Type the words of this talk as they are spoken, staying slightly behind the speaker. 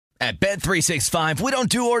At Bet365, we don't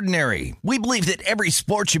do ordinary. We believe that every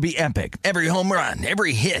sport should be epic. Every home run,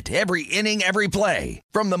 every hit, every inning, every play.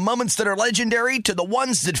 From the moments that are legendary to the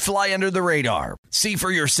ones that fly under the radar. See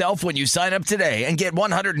for yourself when you sign up today and get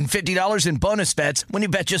 $150 in bonus bets when you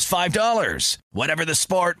bet just $5. Whatever the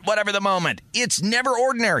sport, whatever the moment, it's never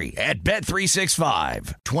ordinary at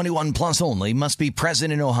Bet365. 21 plus only. Must be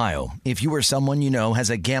present in Ohio. If you or someone you know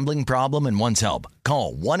has a gambling problem and wants help,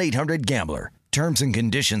 call 1-800-GAMBLER. Terms and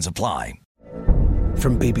conditions apply.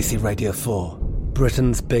 From BBC Radio 4,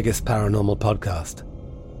 Britain's biggest paranormal podcast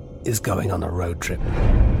is going on a road trip.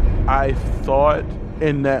 I thought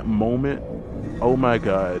in that moment, oh my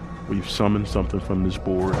God, we've summoned something from this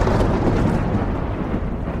board.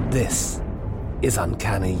 This is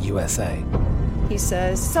Uncanny USA. He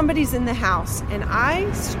says, somebody's in the house, and I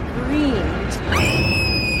screamed.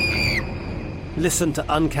 Listen to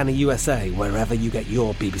Uncanny USA wherever you get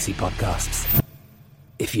your BBC podcasts,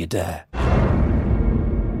 if you dare.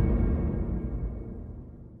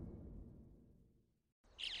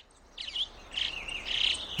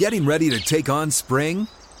 Getting ready to take on spring?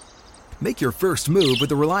 Make your first move with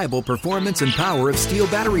the reliable performance and power of Steel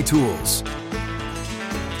battery tools.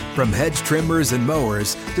 From hedge trimmers and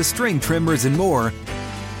mowers to string trimmers and more,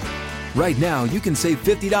 right now you can save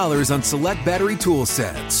 $50 on select battery tool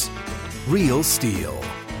sets. Real Steel.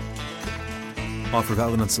 Offer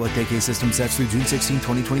valid on select AK system sets through June 16,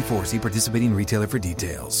 2024. See participating retailer for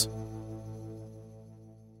details.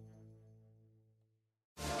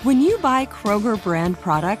 When you buy Kroger brand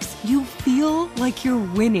products, you feel like you're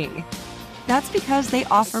winning. That's because they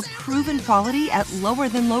offer proven quality at lower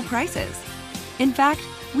than low prices. In fact,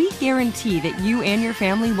 we guarantee that you and your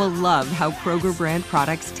family will love how Kroger brand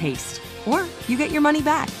products taste, or you get your money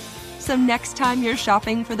back. So next time you're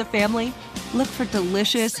shopping for the family, look for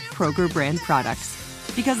delicious Kroger brand products,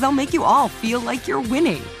 because they'll make you all feel like you're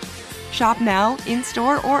winning. Shop now,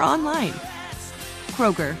 in-store, or online.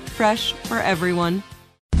 Kroger, fresh for everyone.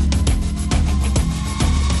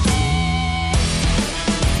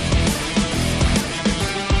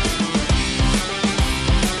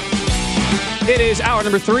 It is hour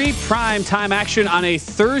number 3, prime time action on a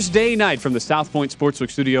Thursday night from the South Point Sportsbook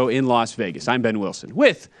Studio in Las Vegas. I'm Ben Wilson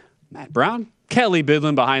with Matt Brown, Kelly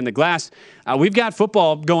Bidlin behind the glass. We've got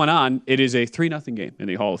football going on. It is a 3-0 game in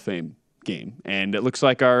the Hall of Fame game. And it looks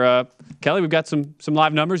like our, Kelly, we've got some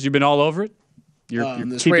live numbers. You've been all over it. You're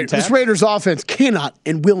keeping tabs. This Raiders offense cannot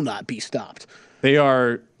and will not be stopped. They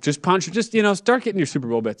are just start getting your Super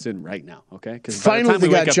Bowl bets in right now, okay? Because finally they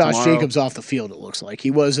got Josh Jacobs off the field, it looks like.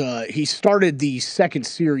 He started the second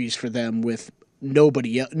series for them with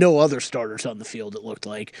no other starters on the field, it looked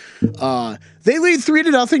like. They lead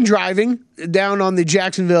 3-0 driving down on the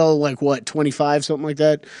Jacksonville, 25, something like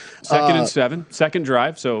that. Second and 7, second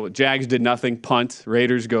drive. So Jags did nothing, punt.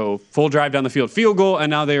 Raiders go full drive down the field, field goal, and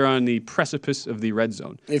now they are on the precipice of the red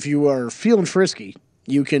zone. If you are feeling frisky,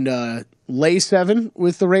 you can lay 7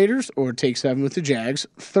 with the Raiders or take 7 with the Jags.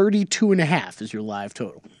 32.5 is your live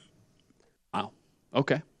total. Wow.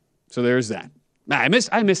 Okay. So there's that. I missed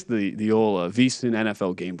the old VSiN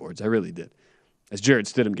NFL game boards. I really did. As Jared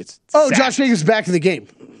Stidham gets sacked. Josh Jacobs back in the game.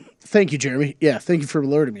 Thank you, Jeremy. Yeah, thank you for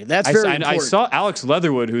alerting me. That's very important. I saw Alex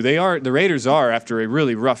Leatherwood, who the Raiders are after a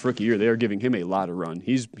really rough rookie year. They are giving him a lot of run.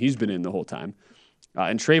 He's been in the whole time.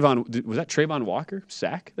 And was that Trayvon Walker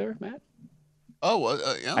sack there, Matt? Oh,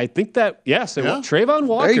 yeah. I think that, yes. Yeah. Trayvon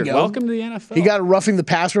Walker, welcome to the NFL. He got a roughing the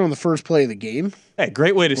passer on the first play of the game. Hey,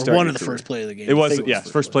 great way to start. One of the first play of the game. It was, yes,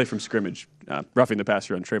 first play from scrimmage, roughing the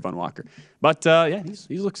passer on Trayvon Walker. But,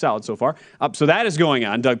 he looks solid so far. So that is going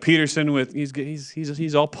on. Doug Peterson,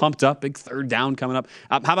 he's all pumped up. Big third down coming up.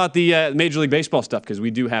 How about the Major League Baseball stuff? Because we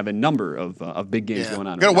do have a number of big games going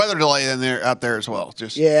on. Got a weather delay out there as well.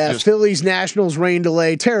 Phillies, Nationals, rain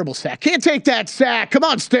delay. Terrible sack. Can't take that sack. Come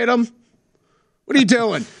on, Stidham. What are you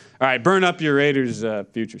doing? All right, burn up your Raiders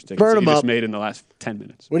futures tickets that you just made in the last 10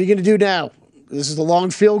 minutes. What are you going to do now? This is a long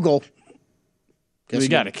field goal. You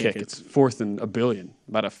got to kick. It's 4th and $1 billion.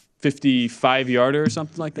 About a 55-yarder or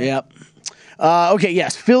something like that. Yep. Okay,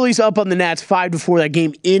 yes. Phillies up on the Nats 5-4 that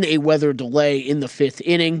game in a weather delay in the 5th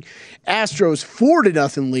inning. Astros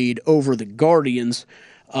 4-0 lead over the Guardians.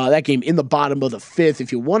 That game in the bottom of the 5th.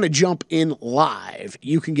 If you want to jump in live,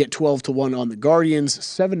 you can get 12-1 on the Guardians,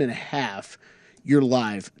 7.5 your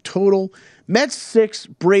live total. Mets 6,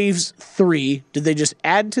 Braves 3. Did they just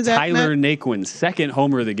add to that? Tyler Naquin's second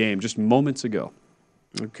homer of the game just moments ago.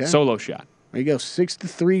 Okay. Solo shot. There you go,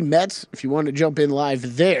 6-3 Mets. If you want to jump in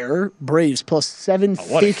live there, Braves plus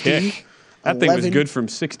 750. What a kick. That thing was good from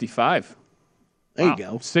 65. There you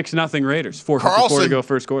go. 6-0 Raiders. 4:54 to go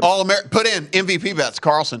first quarter. All-American. Put in MVP bets.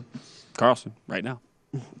 Carlson, right now.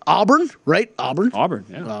 Auburn, right? Auburn,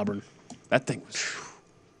 yeah. Auburn. That thing was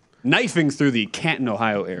knifing through the Canton,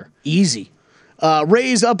 Ohio air. Easy.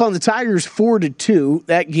 Rays up on the Tigers 4-2.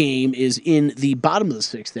 That game is in the bottom of the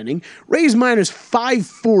sixth inning. Rays minus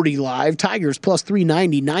 540 live. Tigers plus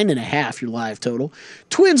 390, 9.5 your live total.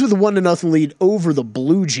 Twins with a 1-0 lead over the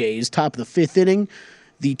Blue Jays. Top of the fifth inning.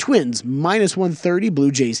 The Twins minus 130.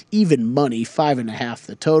 Blue Jays even money, 5.5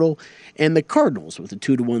 the total. And the Cardinals with a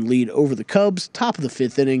 2-1 lead over the Cubs. Top of the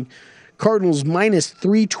fifth inning. Cardinals minus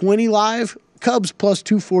 320 live. Cubs plus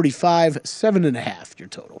 245, 7.5 your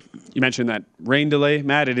total. You mentioned that rain delay,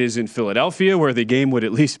 Matt. It is in Philadelphia, where the game would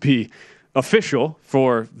at least be official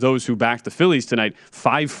for those who backed the Phillies tonight.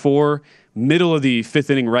 5-4, middle of the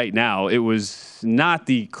fifth inning right now. It was not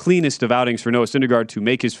the cleanest of outings for Noah Syndergaard to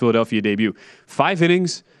make his Philadelphia debut. 5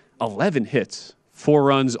 innings, 11 hits, 4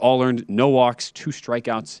 runs, all earned, no walks, 2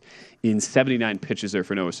 strikeouts in 79 pitches there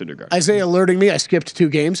for Noah Syndergaard. Isaiah alerting me I skipped 2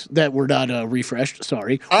 games that were not refreshed.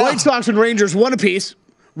 Sorry. White Sox and Rangers 1 apiece.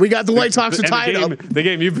 We got the White Sox to tie it up. The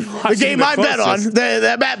game you've been watching. The game I bet on.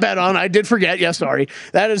 That Matt bet on. I did forget. Yeah, sorry.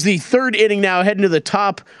 That is the third inning now, heading to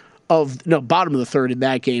the bottom of the third in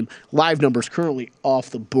that game. Live numbers currently off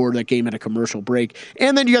the board. That game had a commercial break.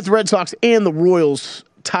 And then you got the Red Sox and the Royals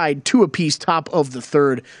tied 2 apiece, top of the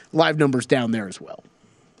third. Live numbers down there as well.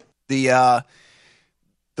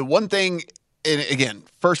 The one thing, and again,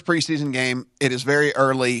 first preseason game, it is very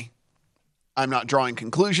early. I'm not drawing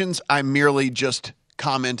conclusions. I'm merely just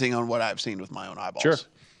commenting on what I've seen with my own eyeballs. Sure.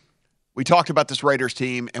 We talked about this Raiders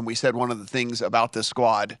team, and we said one of the things about this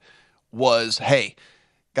squad was, hey,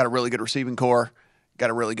 got a really good receiving core,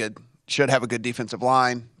 should have a good defensive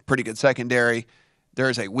line, pretty good secondary. There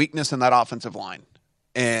is a weakness in that offensive line.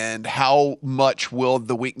 And how much will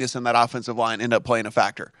the weakness in that offensive line end up playing a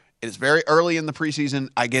factor? It is very early in the preseason.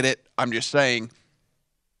 I get it. I'm just saying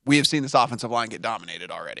we have seen this offensive line get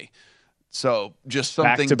dominated already. So just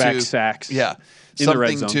something back-to-back sacks. Yeah. In the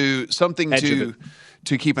red zone. Something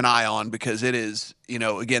to keep an eye on, because it is,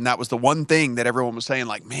 again, that was the one thing that everyone was saying,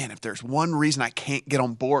 like, man, if there's one reason I can't get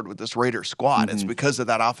on board with this Raiders squad, it's because of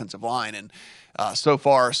that offensive line. And so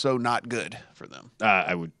far, so not good for them.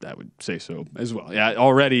 I would say so as well. Yeah,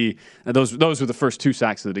 already those were the first 2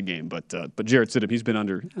 sacks of the game. But Jarrett Stidham, he's been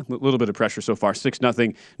under a little bit of pressure so far.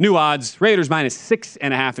 6-0. New odds. Raiders minus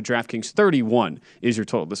 6.5 at DraftKings. 31 is your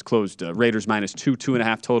total. This closed Raiders minus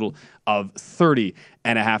 2.5 total of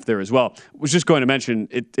 30.5 there as well. Was just going to mention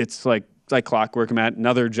it's like clockwork, Matt.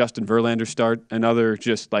 Another Justin Verlander start. Another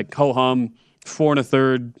just like ho-hum. 4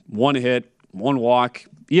 1/3, 1 hit, 1 walk.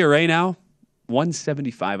 ERA now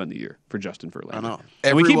 175 on the year for Justin Verlander. I know.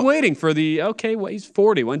 And we keep waiting for he's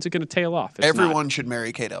 40. When's it going to tail off? Everyone should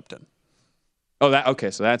marry Kate Upton. Oh,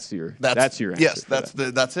 so that's your answer. Yes,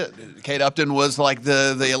 that's it. Kate Upton was like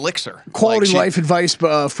the elixir. Quality life advice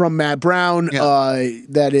from Matt Brown. Yeah.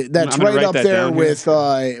 That's right up there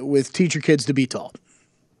with teach your kids to be tall.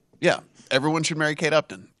 Yeah, everyone should marry Kate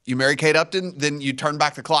Upton. You marry Kate Upton, then you turn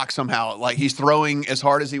back the clock somehow. Like he's throwing as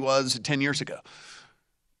hard as he was 10 years ago.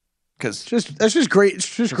 That's just great.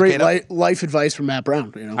 It's just great life advice from Matt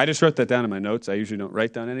Brown. I just wrote that down in my notes. I usually don't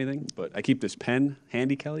write down anything, but I keep this pen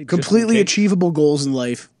handy, Kelly. Completely achievable goals in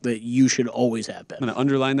life that you should always have, Ben. I'm going to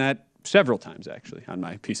underline that several times actually on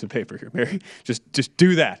my piece of paper here, Mary. Just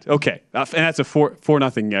do that. Okay, and that's a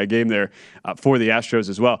 4-0 game there for the Astros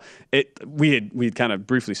as well. We had kind of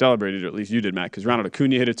briefly celebrated, or at least you did, Matt, because Ronald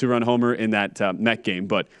Acuna hit a 2-run homer in that Met game,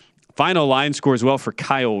 but. Final line score as well for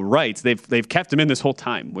Kyle Wright. They've kept him in this whole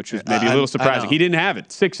time, which is maybe a little surprising. He didn't have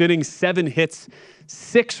it. 6 innings, 7 hits,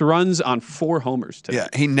 6 runs on 4 homers today. Yeah,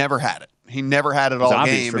 he never had it. He never had it all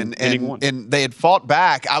game. And they had fought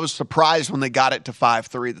back. I was surprised when they got it to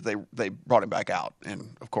 5-3 that they brought him back out.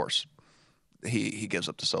 And, of course, he gives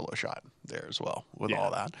up the solo shot there as well with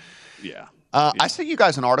all that. Yeah. I sent you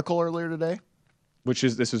guys an article earlier today. This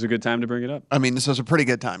is a good time to bring it up. I mean, this is a pretty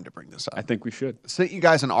good time to bring this up. I think we should. Sent you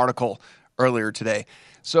guys an article earlier today.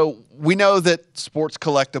 So we know that sports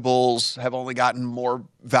collectibles have only gotten more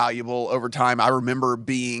valuable over time. I remember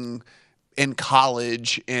being in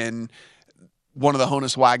college and one of the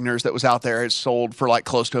Honus Wagners that was out there has sold for like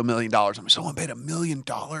close to $1 million. I mean, someone paid $1 million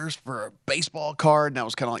for a baseball card, and I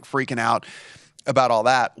was kind of like freaking out about all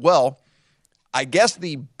that. Well, I guess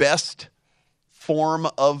the best form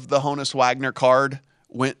of the Honus Wagner card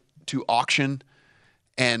went to auction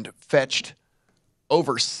and fetched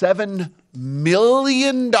over $7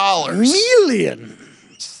 million.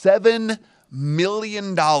 $7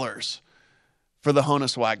 million for the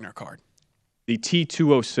Honus Wagner card. The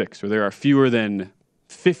T206, where there are fewer than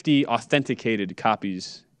 50 authenticated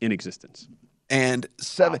copies in existence. And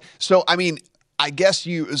 7. Wow. So, I mean, I guess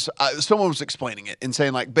someone was explaining it and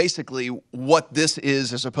saying like basically what this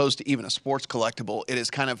is as opposed to even a sports collectible. It is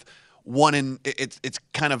kind of it's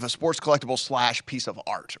kind of a sports collectible / piece of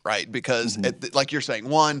art, right? Because like you're saying,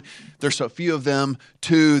 one, there's so few of them.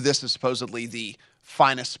 Two, this is supposedly the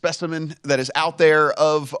finest specimen that is out there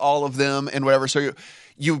of all of them and whatever. So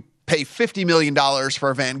you pay $50 million for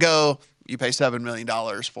a Van Gogh, you pay $7 million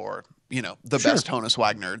for, the best Honus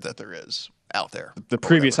Wagner that there is out there. The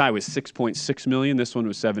previous high was 6.6 million. This one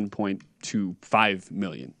was 7.25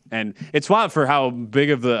 million. And it's wild for how big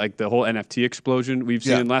of the whole NFT explosion we've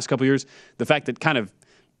seen in the last couple of years. The fact that kind of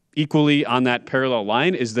equally on that parallel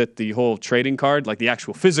line is that the whole trading card, like the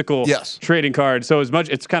actual physical trading card. So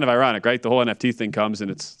it's kind of ironic, right? The whole NFT thing comes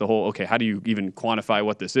and it's the whole, okay, how do you even quantify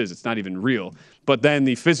what this is? It's not even real. But then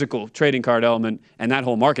the physical trading card element and that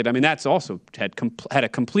whole market, I mean, that's also had a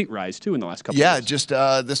complete rise too in the last couple of years. Yeah, just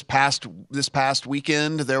this past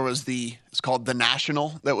weekend, there was it's called The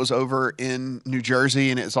National that was over in New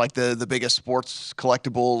Jersey, and it's like the biggest sports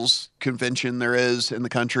collectibles convention there is in the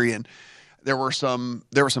country. And there were a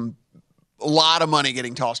lot of money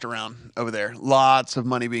getting tossed around over there. Lots of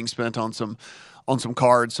money being spent on some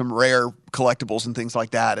cards, some rare collectibles and things like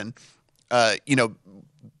that. And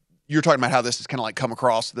you're talking about how this has kind of like come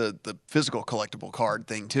across the physical collectible card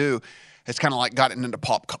thing too. It's kind of like gotten into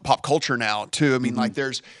pop culture now too. I mean, like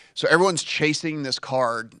so everyone's chasing this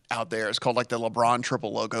card out there. It's called like the LeBron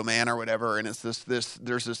triple logo man or whatever. And it's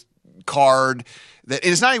there's this card that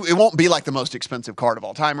it won't be like the most expensive card of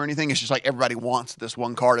all time or anything. It's just like everybody wants this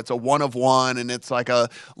one card. It's a 1 of 1, and it's like a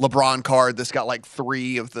LeBron card that's got like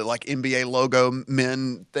 3 of the like NBA logo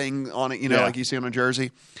men thing on it, like you see on a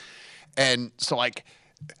jersey. And so like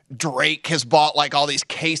Drake has bought like all these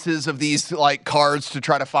cases of these like cards to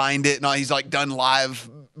try to find it, and he's like done live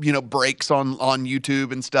breaks on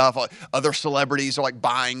YouTube and stuff. Like, other celebrities are like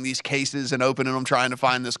buying these cases and opening them, trying to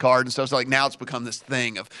find this card and stuff. So like now it's become this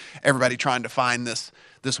thing of everybody trying to find this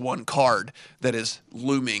one card that is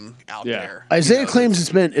looming out there. Isaiah claims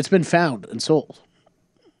it's been found and sold.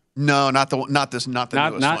 No, not the newest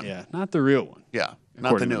one. Yeah, not the real one. Yeah,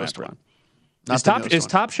 not the newest one. Is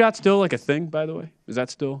Top Shot still like a thing, by the way? Is that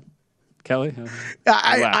still Kelly?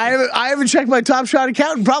 I haven't checked my Top Shot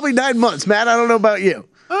account in probably 9 months, Matt. I don't know about you.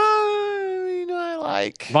 I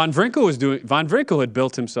like Von Vrinkel had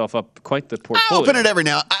built himself up quite the portfolio. I open it every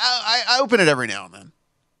now. I open it every now and then.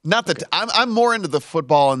 Not that I'm more into the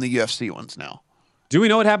football and the UFC ones now. Do we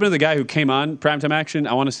know what happened to the guy who came on Primetime Action?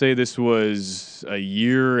 I want to say this was a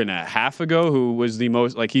year and a half ago. Who was the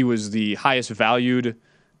most he was the highest valued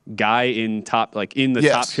guy in Top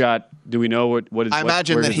Shot. Do we know what is? I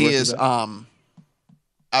imagine that he is. I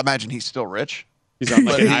imagine he's still rich. He's on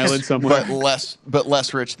an island somewhere, but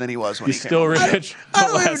less rich than he was when he's still rich. I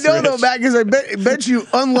don't even know though, Matt, because I bet you,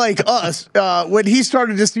 unlike us, when he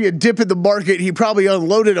started to see a dip in the market, he probably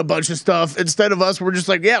unloaded a bunch of stuff. Instead of us, we're just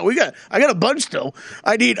like, I got a bunch still.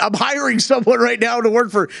 I'm hiring someone right now to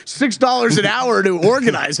work for $6 an hour to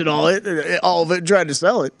organize all of it, trying to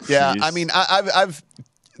sell it. Yeah, Jeez. I mean, I've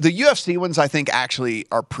the UFC ones I think actually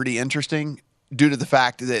are pretty interesting due to the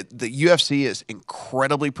fact that the UFC is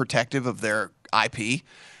incredibly protective of their IP,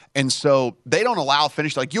 and so they don't allow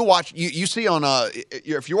finish. Like you see on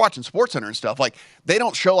if you're watching SportsCenter and stuff, like they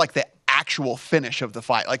don't show like the actual finish of the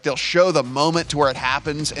fight. Like they'll show the moment to where it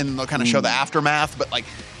happens, and they'll kind of show the aftermath. But like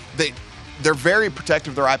they're very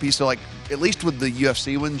protective of their IP. So like at least with the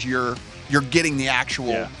UFC ones, you're getting the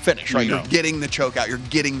actual finish, right? You're getting the choke out, you're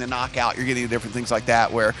getting the knockout, you're getting different things like that.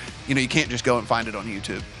 Where you can't just go and find it on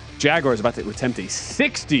YouTube. Jaguars about to attempt a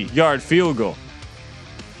 60-yard field goal.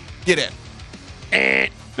 Get in.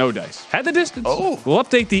 No dice. Had the distance. Oh. We'll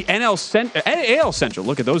update the AL Central.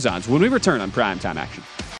 Look at those odds when we return on Primetime Action.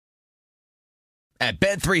 At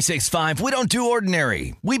Bet365, we don't do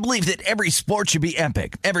ordinary. We believe that every sport should be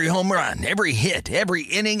epic. Every home run, every hit, every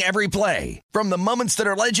inning, every play. From the moments that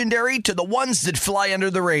are legendary to the ones that fly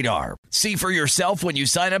under the radar. See for yourself when you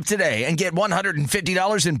sign up today and get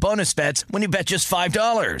 $150 in bonus bets when you bet just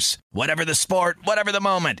 $5. Whatever the sport, whatever the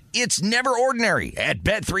moment, it's never ordinary at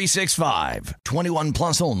Bet365. 21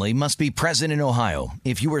 plus only. Must be present in Ohio.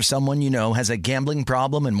 If you or someone you know has a gambling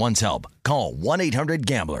problem and wants help, call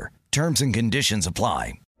 1-800-GAMBLER. Terms and conditions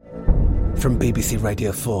apply. From BBC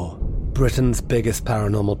Radio 4, Britain's biggest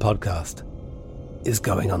paranormal podcast is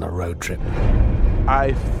going on a road trip.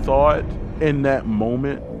 I thought in that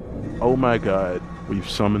moment, oh my God, we've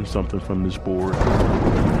summoned something from this board.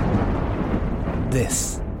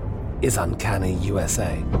 This is Uncanny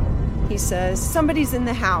USA. He says, somebody's in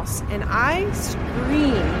the house, and I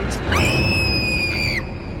screamed.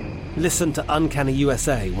 Listen to Uncanny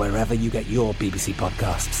USA wherever you get your BBC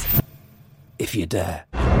podcasts, if you dare.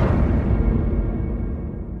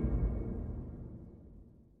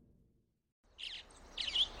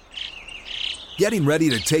 Getting ready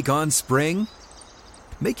to take on spring?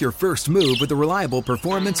 Make your first move with the reliable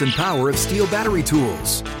performance and power of Steel battery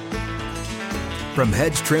tools. From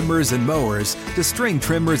hedge trimmers and mowers to string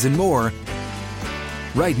trimmers and more,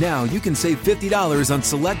 right now you can save $50 on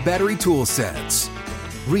select battery tool sets.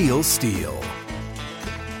 Real Steel.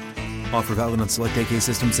 Offer valid on select AK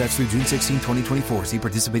system sets through June 16, 2024. See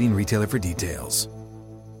participating retailer for details.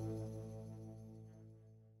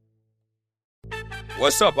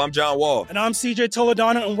 What's up? I'm John Wall. And I'm CJ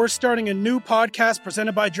Toledano, and we're starting a new podcast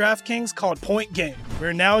presented by DraftKings called Point Game.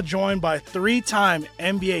 We're now joined by three-time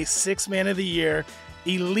NBA Sixth Man of the Year,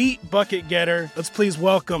 elite bucket getter. Let's please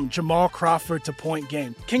welcome Jamal Crawford to Point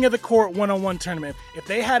Game. King of the Court one-on-one tournament. If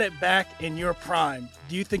they had it back in your prime,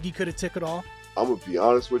 do you think you could have took it all? I'm going to be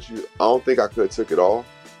honest with you. I don't think I could have took it all,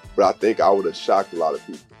 but I think I would have shocked a lot of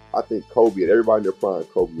people. I think Kobe and everybody in their prime,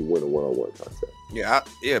 Kobe would win a one-on-one contest. Yeah,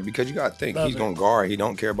 because you got to think, he's going to guard. He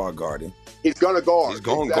don't care about guarding. He's going to guard. He's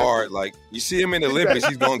going to guard. Like, you see him in the Olympics,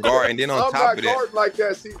 he's going to guard. And then on top of that. Like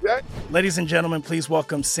that, see that? Ladies and gentlemen, please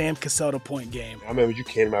welcome Sam Cassell to Point Game. I remember you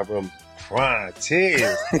came out from prime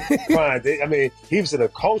 10. I mean, he was in a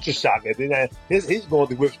culture shock. And then he's going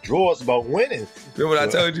through withdrawals about winning. Remember what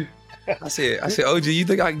I told you? I said, OG, you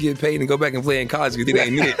think I can get paid and go back and play in college because it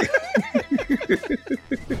ain't it?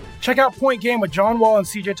 Check out Point Game with John Wall and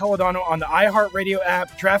CJ Toledano on the iHeartRadio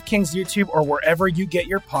app, DraftKings YouTube, or wherever you get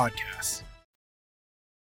your podcasts.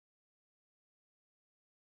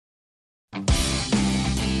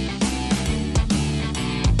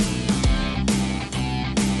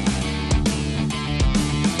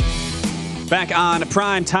 Back on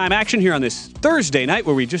prime time action here on this Thursday night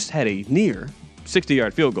where we just had a near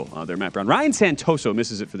 60-yard field goal there, Matt Brown. Ryan Santoso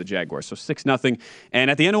misses it for the Jaguars, so 6-0.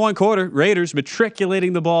 And at the end of one quarter, Raiders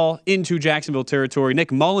matriculating the ball into Jacksonville territory.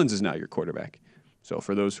 Nick Mullins is now your quarterback. So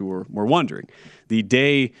for those who were wondering, the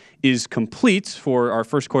day is complete for our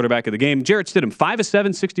first quarterback of the game. Jarrett Stidham, 5 of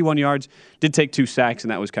 7, 61 yards, did take 2 sacks,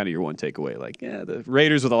 and that was kind of your one takeaway. Like, yeah, the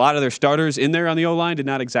Raiders with a lot of their starters in there on the O-line did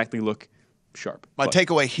not exactly look sharp. My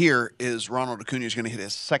takeaway here is Ronald Acuna is going to hit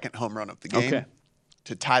his second home run of the game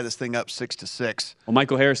to tie this thing up 6-6. Well,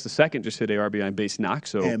 Michael Harris II just hit a RBI base knock,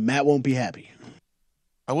 so and Matt won't be happy.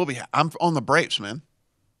 I will be. I'm on the Braves, man.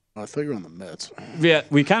 I thought you were on the Mets. Yeah,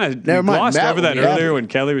 we kind of glossed over that earlier when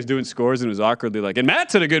Kelly was doing scores and was awkwardly like, and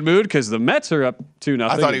Matt's in a good mood because the Mets are up 2-0.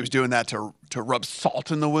 I thought he was doing that to rub salt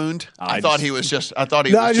in the wound. I thought he was just. I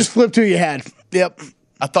just flipped who you had. Yep.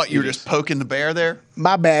 I thought you were just poking the bear there.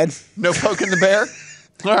 My bad. No poking the bear?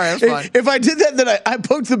 All right, that's fine. If I did that, then I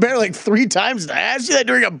poked the bear like 3 times. I asked you that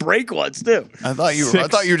during a break once, too. I thought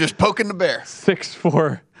you were just poking the bear.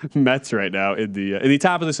 6-4 Mets right now in the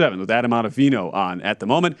top of the 7th with Adam Ottavino on at the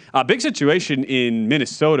moment. A big situation in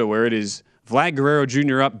Minnesota where it is Vlad Guerrero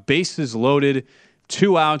Jr. up, bases loaded,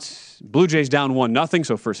 2 outs, Blue Jays down 1-0.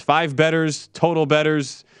 So first 5 bettors, total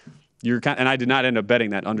bettors. And I did not end up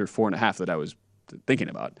betting that under 4.5 that I was thinking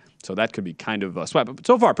about. So that could be kind of a sweat. But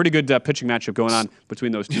so far, pretty good pitching matchup going on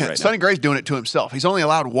between those two right now. Sonny Gray's doing it to himself. He's only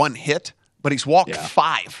allowed 1 hit, but he's walked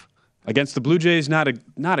 5. Against the Blue Jays, not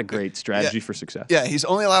a great strategy for success. Yeah, he's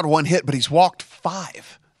only allowed 1 hit, but he's walked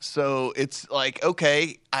 5. So it's like,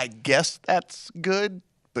 okay, I guess that's good,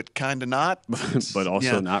 but kind of not. But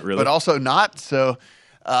also not really. But also not. So,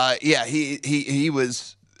 he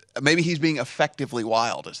was. Maybe he's being effectively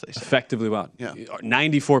wild, as they say. Effectively wild. Yeah.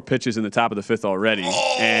 94 pitches in the top of the 5th already.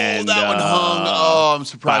 Oh, and that one hung. Oh, I'm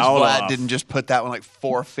surprised Vlad off. didn't just put that one like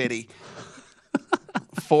 450.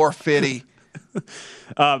 450.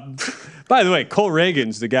 By the way, Cole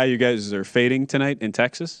Reagan's the guy you guys are fading tonight in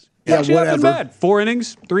Texas. Yeah, Actually, not whatever. bad. 4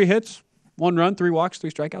 innings, 3 hits, 1 run, 3 walks,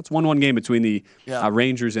 3 strikeouts. 1-1 game between the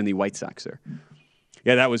Rangers and the White Sox there.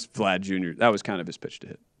 Yeah, that was Vlad Jr. That was kind of his pitch to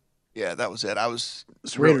hit. Yeah, that was it.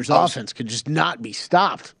 This Raiders offense could just not be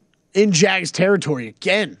stopped in Jags territory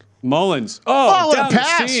again. Mullins. Oh, down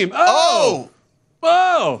pass. the seam. Oh.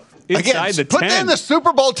 Inside the 10. Put in the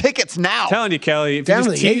Super Bowl tickets now. I'm telling you, Kelly, if down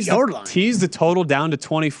you to just the 8-yard line. tease the total down to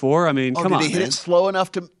 24, I mean, come on, did he hit it slow enough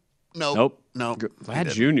to? Nope.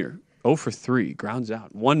 Vlad Jr. 0 for 3, grounds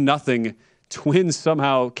out. 1-0. Twins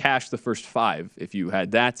somehow cashed the first 5 if you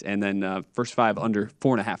had that, and then first 5 under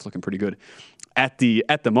 4.5, looking pretty good at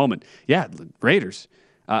the moment. Yeah, Raiders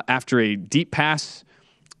after a deep pass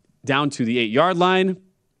down to the 8-yard line.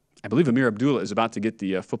 I believe Amir Abdullah is about to get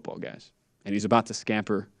the football, guys, and he's about to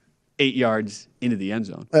scamper 8 yards into the end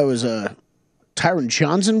zone. That was Tyron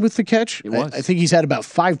Johnson with the catch. It was. I think he's had about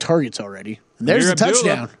 5 targets already. And there's Amir the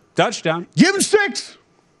Abdullah, touchdown. Touchdown. Give him 6.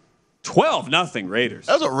 12-0 Raiders.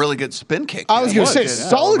 That was a really good spin kick. I was going to say, Good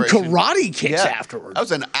solid celebration. karate kicks Yeah. afterwards.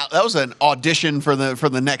 That was an audition for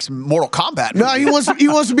the next Mortal Kombat No, movie. he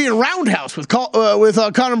wants to be in Roundhouse with Conor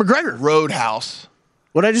McGregor. Roadhouse.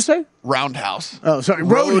 What did I just say? Roundhouse. Oh, sorry.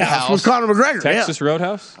 Roadhouse with Conor McGregor. Texas yeah.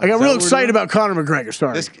 Roadhouse? I got Is that real what we're excited doing? about Conor McGregor.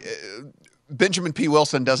 Sorry. Benjamin P.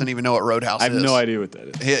 Wilson doesn't even know what Roadhouse I is. have no idea what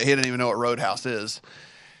that is. He didn't even know what Roadhouse is.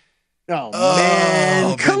 Oh,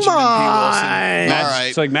 man. Come Benjamin P. on. Wilson. All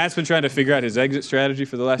right. So like Matt's been trying to figure out his exit strategy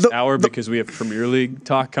for the last hour because we have Premier League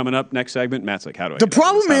talk coming up next segment. Matt's like, how do I? The get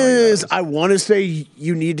out of problem this? is, I want to say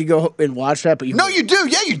you need to go and watch that, but No, you do.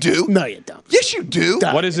 Yeah, you do. No, you don't. Yes, you do.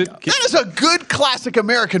 What is it? That is a good classic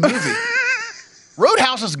American movie.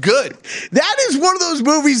 Roadhouse is good. That is one of those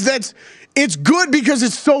movies it's good because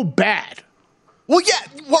it's so bad. Well,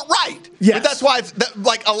 yeah, right. Yes. But that's why it's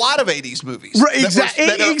like a lot of 80s movies. Right,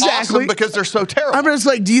 that are exactly. awesome because they're so terrible. I'm just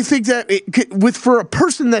like, do you think that for a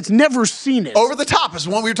person that's never seen it? Over the Top is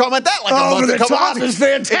one we were talking about that like Over a the couple Top months is ago.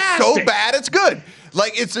 fantastic. It's so bad, it's good.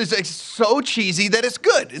 Like it's so cheesy that it's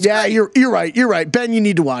good. It's Yeah, great. you're right. You're right, Ben. You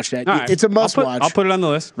need to watch that. All right. It's a must I'll put it on the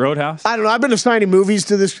list. Roadhouse. I don't know. I've been assigning movies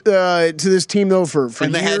to this team though for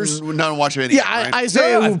and they years. hadn't none watched it. Yeah, right?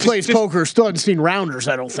 Isaiah, who just- plays poker, still hasn't seen Rounders.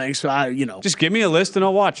 I don't think so. Just give me a list and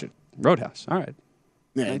I'll watch it. Roadhouse. All right.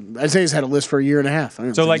 Yeah, Isaiah's had a list for a year and a half. I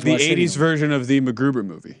don't So think like he's the watched any 80s version of the MacGruber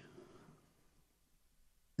movie.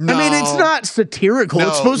 No. I mean, it's not satirical. No,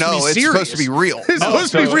 it's supposed to be it's serious. supposed to be real. It's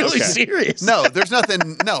supposed to be really serious. No, there's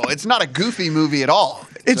nothing. No, it's not a goofy movie at all.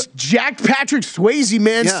 It's Jack Patrick Swayze,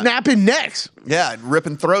 man, Yeah. snapping necks, Yeah,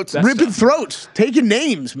 ripping throats. ripping throats, taking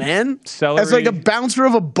names, man. Celery. As like a bouncer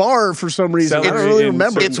of a bar for some reason. I don't Celery really in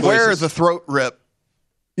remember. It's where the throat rip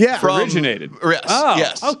yeah. originated. Yes. Oh,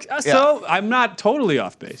 yes. okay. Yeah. So I'm not totally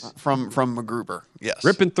off base. from MacGruber. Yes.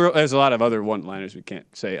 Rip and throw. There's a lot of other one-liners we can't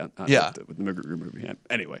say on Yeah. with the MacGruber movie. Yeah.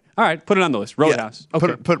 Anyway, all right, put it on the list. Roadhouse. Yeah.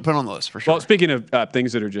 Okay. Put it on the list for sure. Well, speaking of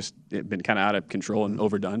things that are just been kind of out of control and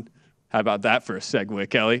overdone, how about that for a segue,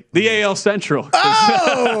 Kelly? The AL Central.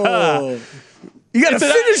 Oh! You got to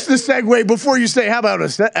finish the segue before you say, how about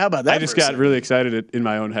that? I just got really excited in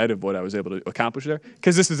my own head of what I was able to accomplish there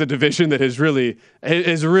because this is a division that has really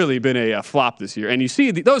been a flop this year. And you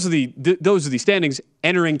see, those are the standings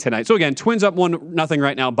entering tonight. So again, Twins up 1-0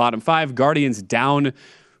 right now, bottom 5. Guardians down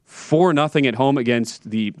 4-0 at home against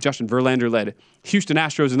the Justin Verlander-led Houston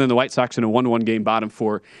Astros, and then the White Sox in a 1-1 game, bottom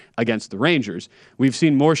 4 against the Rangers. We've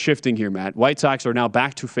seen more shifting here, Matt. White Sox are now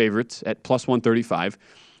back to favorites at plus 135.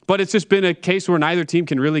 But it's just been a case where neither team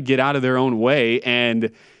can really get out of their own way. And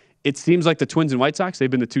it seems like the Twins and White Sox, they've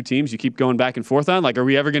been the two teams you keep going back and forth on. Like, are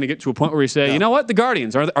we ever going to get to a point where we say, you know what, the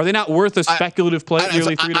Guardians, are they not worth a speculative play at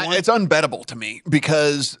nearly 3-1? It's unbettable to me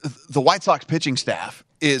because the White Sox pitching staff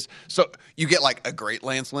is so you get like a great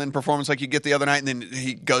Lance Lynn performance like you get the other night, and then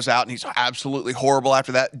he goes out and he's absolutely horrible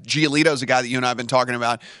after that. Giolito's a guy that you and I have been talking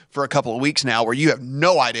about for a couple of weeks now, where you have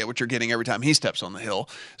no idea what you're getting every time he steps on the hill.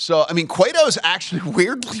 So I mean, Cueto's actually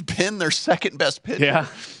weirdly been their second best pitcher. Yeah,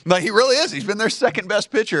 like he really is. He's been their second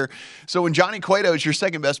best pitcher. So when Johnny Cueto is your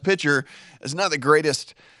second best pitcher, it's not the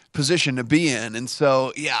greatest position to be in. And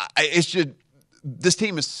so yeah, it's just. This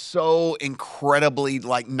team is so incredibly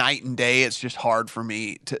like night and day. It's just hard for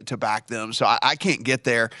me to back them. So I can't get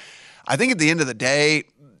there. I think at the end of the day,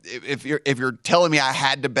 if you're telling me I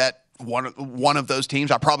had to bet one of those teams,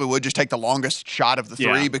 I probably would just take the longest shot of the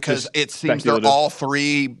three because it seems they're all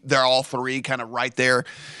three kind of right there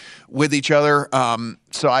with each other.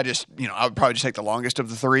 So I would probably just take the longest of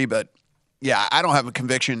the three, but yeah, I don't have a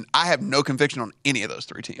conviction. I have no conviction on any of those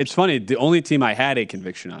three teams. It's funny. The only team I had a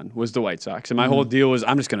conviction on was the White Sox. And my whole deal was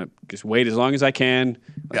I'm just going to wait as long as I can.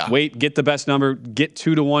 Wait, get the best number, get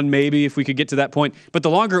 2-1 maybe if we could get to that point. But the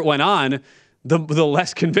longer it went on, the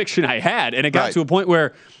less conviction I had. And it got to a point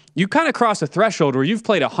where you kind of cross a threshold where you've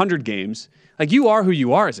played 100 games. Like, you are who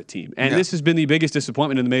you are as a team. And this has been the biggest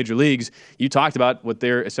disappointment in the major leagues. You talked about what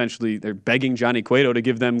they're begging Johnny Cueto to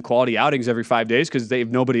give them quality outings every 5 days because they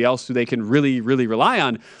have nobody else who they can really, really rely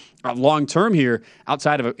on long term here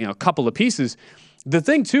outside of a couple of pieces. The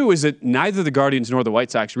thing, too, is that neither the Guardians nor the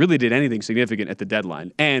White Sox really did anything significant at the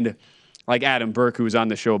deadline. And like Adam Burke, who was on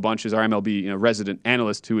the show a bunch, is our MLB resident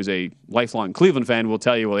analyst who is a lifelong Cleveland fan, will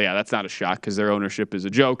tell you, well, yeah, that's not a shock because their ownership is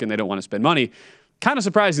a joke and they don't want to spend money. Kind of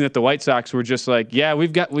surprising that the White Sox were just like, yeah, we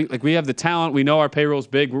have the talent, we know our payroll's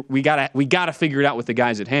big, we gotta figure it out with the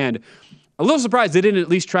guys at hand. A little surprised they didn't at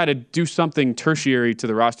least try to do something tertiary to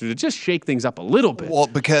the roster to just shake things up a little bit. Well,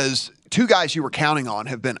 because two guys you were counting on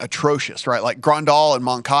have been atrocious, right? Like Grandal and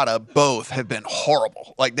Moncada both have been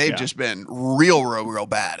horrible. Like they've just been real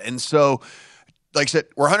bad. And so, like I said,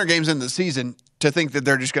 we're 100 games into the season. to think that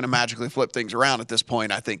they're just going to magically flip things around at this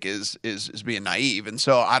point, I think is being naive. And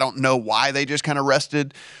so I don't know why they just kind of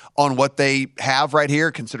rested on what they have right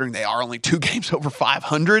here, considering they are only 2 games over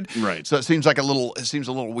 500. Right. So it seems a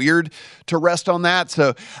little weird to rest on that.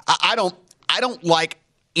 So I don't like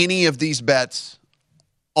any of these bets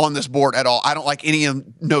on this board at all. I don't like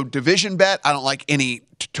no division bet. I don't like any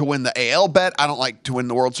to win the AL bet. I don't like to win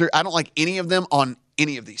the World Series. I don't like any of them on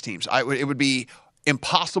any of these teams. It would be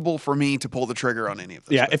impossible for me to pull the trigger on any of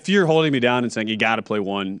them. Yeah, if you're holding me down and saying you got to play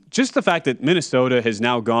one, just the fact that Minnesota has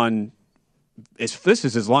now gone, this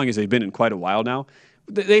is as long as they've been in quite a while now,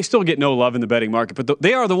 they still get no love in the betting market, but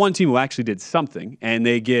they are the one team who actually did something, and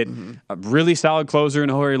they get a really solid closer in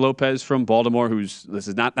Jorge Lopez from Baltimore, that's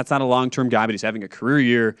not a long-term guy, but he's having a career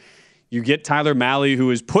year. You get Tyler Mahle, who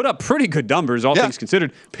has put up pretty good numbers, all things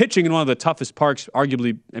considered, pitching in one of the toughest parks,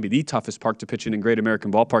 arguably maybe the toughest park to pitch in Great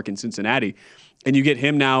American Ballpark in Cincinnati, and you get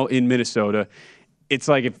him now in Minnesota. It's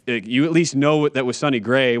like if you at least know that with Sonny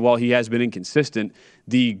Gray, while he has been inconsistent,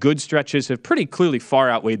 the good stretches have pretty clearly far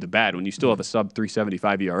outweighed the bad when you still have a sub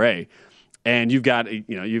 3.75 ERA. And you've got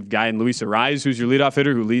you've guy in Luis Arraez, who's your leadoff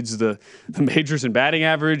hitter, who leads the majors in batting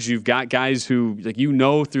average. You've got guys who through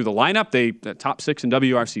the lineup, they top 6 in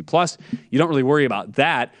WRC plus. You don't really worry about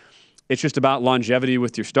that. It's just about longevity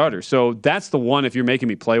with your starters. So that's the one. If you're making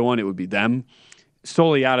me play one, it would be them.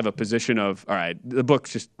 Solely out of a position of, all right, the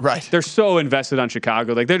book's just right. They're so invested on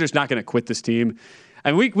Chicago, like they're just not going to quit this team.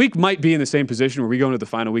 And we might be in the same position where we go into the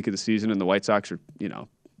final week of the season and the White Sox are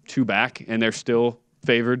 2 back and they're still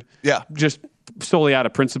favored. Yeah, just solely out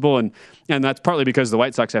of principle, and that's partly because the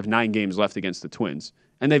White Sox have 9 games left against the Twins,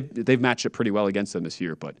 and they've matched up pretty well against them this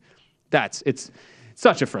year. But it's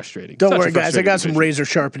such a frustrating. Don't worry, guys. I got some razor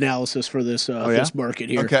sharp analysis for this this market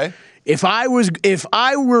here. Okay. If I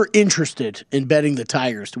were interested in betting the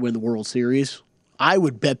Tigers to win the World Series, I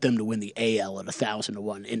would bet them to win the AL at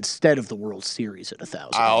 1,000-1 instead of the World Series at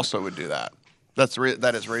 1,000. I also would do that.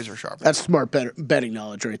 That is razor sharp. That's smart betting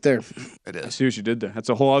knowledge right there. It is. I see what you did there. That's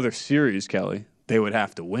a whole other series, Kelly. They would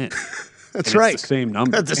have to win. That's right. It's the same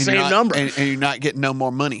number. That's the same number. And you're not getting no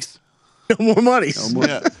more monies. No more monies. No more.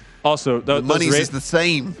 Yeah. Also, the monies is the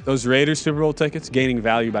same. Those Raiders Super Bowl tickets gaining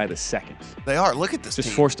value by the second. They are. Look at this Just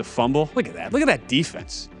team. Forced a fumble. Look at that. Look at that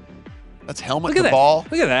defense. That's helmet Look at the that. ball.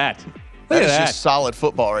 Look at that. That is just solid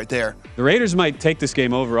football right there. The Raiders might take this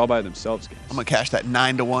game over all by themselves, guys. I'm going to cash that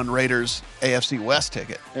 9-1 Raiders AFC West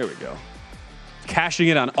ticket. There we go. Cashing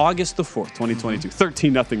it on August the 4th, 2022.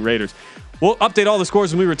 13-0 Raiders. We'll update all the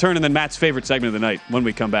scores when we return, and then Matt's favorite segment of the night when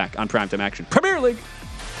we come back on Primetime Action. Premier League.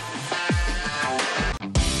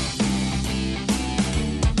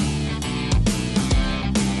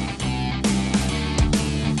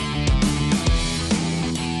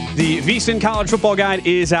 The VSiN College Football Guide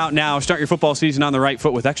is out now. Start your football season on the right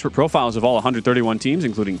foot with expert profiles of all 131 teams,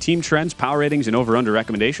 including team trends, power ratings, and over-under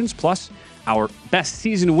recommendations, plus our best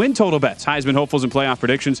season win total bets, Heisman hopefuls, and playoff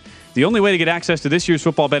predictions. The only way to get access to this year's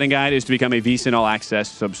football betting guide is to become a VSiN All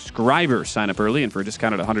Access subscriber. Sign up early, and for a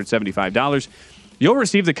discount at $175, you'll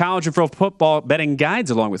receive the college and pro football betting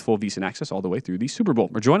guides along with full VSiN access all the way through the Super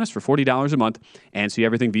Bowl. Or join us for $40 a month and see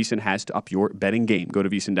everything VSiN has to up your betting game. Go to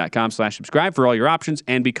VSiN.com/subscribe for all your options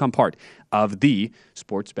and become part of the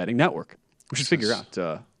Sports Betting Network. We should figure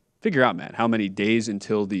out, Matt, how many days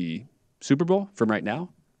until the Super Bowl from right now,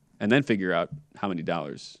 and then figure out how many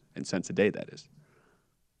dollars and cents a day that is.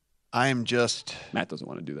 I am just... Matt doesn't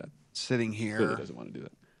want to do that. Sitting here. Really doesn't want to do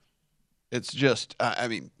that. It's just,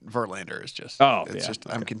 Verlander is just,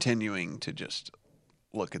 I'm continuing to just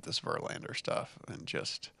look at this Verlander stuff and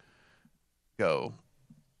just go.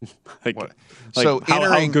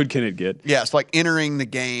 How good can it get? Yeah, it's like entering the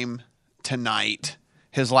game tonight,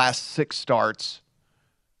 his last 6 starts,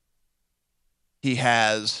 he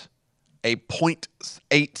has a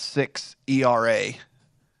 .86 ERA,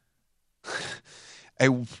 a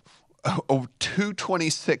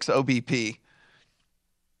 226 OBP.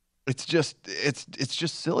 It's just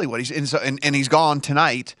silly what he's and he's gone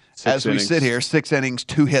tonight 6 as we innings. sit here. 6 innings,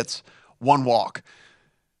 2 hits, 1 walk.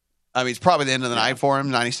 I mean, it's probably the end of the night for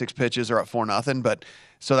him. 96 pitches are up 4-0, but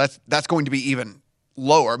so that's going to be even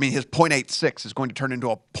lower. I mean, his .86 is going to turn into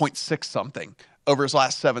a .6 something over his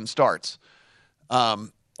last 7 starts.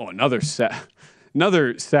 Another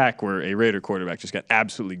sack where a Raider quarterback just got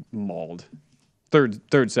absolutely mauled.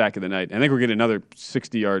 Third sack of the night. I think we're getting another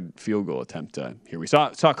 60-yard field goal attempt here. We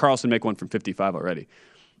saw Carlson make one from 55 already.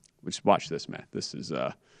 Just watch this, Matt. This is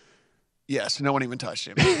yes, no one even touched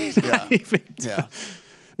him. Yeah.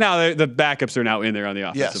 Now the backups are now in there on the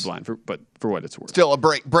offensive line, for what it's worth. Still a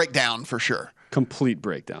breakdown for sure. Complete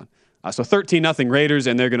breakdown. So 13-0 Raiders,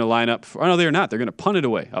 and they're going to line up. They're not. They're going to punt it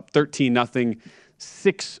away. Up 13-0,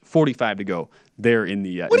 6:45 to go. There in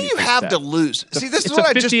the. What do you have to lose? See, this is what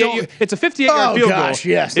I just don't. It's a 58-yard field goal.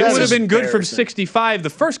 Yes, it would have been good from 65 the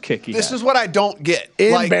first kick. This is what I don't get.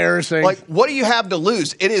 Embarrassing. Like, what do you have to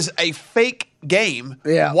lose? It is a fake game.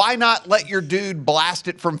 Yeah. Why not let your dude blast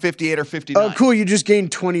it from 58 or 59? Oh, cool. You just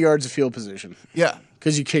gained 20 yards of field position. Yeah.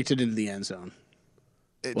 Because you kicked it into the end zone.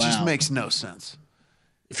 It just makes no sense.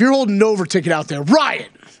 If you're holding an over ticket out there, riot.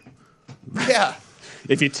 Yeah.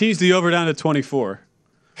 If you tease the over down to 24,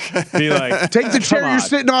 be like, take the chair you're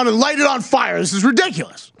sitting on and light it on fire. This is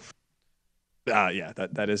ridiculous. Yeah,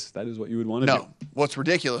 that is what you would want to do. No, what's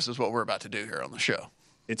ridiculous is what we're about to do here on the show.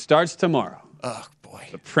 It starts tomorrow. Oh boy,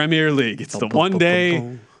 the Premier League. It's the one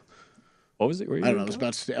day. What was it? I don't know.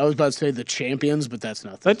 I was about to say the champions, but that's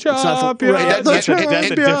not the champions. That's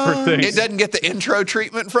a different thing. It doesn't get the intro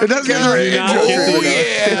treatment from it. Doesn't get the oh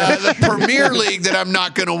yeah, the Premier League that I'm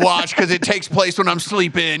not going to watch because it takes place when I'm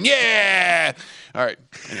sleeping. Yeah. All right.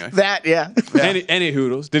 Anyway. That Any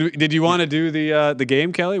hoodles? Did you want to do the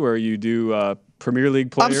game, Kelly, where you do Premier League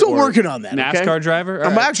player? I'm still working on that. NASCAR driver.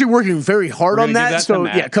 I'm actually working very hard on that. So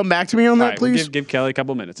come back to me on that, please. Give Kelly a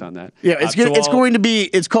couple minutes on that. Yeah, it's going to be.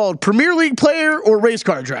 It's called Premier League player or race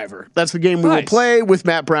car driver. That's the game we will play with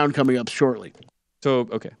Matt Brown coming up shortly. So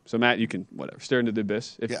Matt, you can stare into the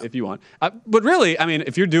abyss if you want. But really, I mean,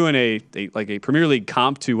 if you're doing a Premier League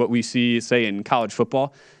comp to what we see, say, in college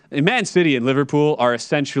football, Man City and Liverpool are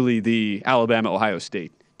essentially the Alabama, Ohio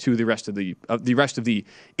State to the rest of the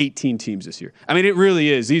 18 teams this year. I mean, it really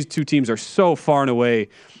is. These two teams are so far and away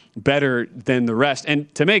better than the rest.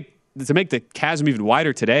 And to make the chasm even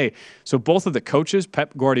wider today, so both of the coaches,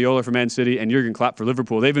 Pep Guardiola for Man City and Jurgen Klopp for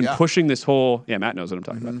Liverpool, they've been pushing this whole. Yeah, Matt knows what I'm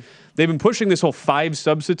talking about. They've been pushing this whole 5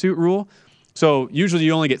 substitute rule. So usually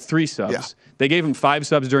you only get 3 subs. Yeah. They gave him 5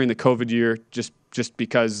 subs during the COVID year, just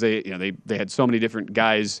because they had so many different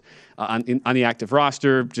guys on the active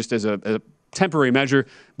roster, just as a temporary measure.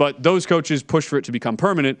 But those coaches push for it to become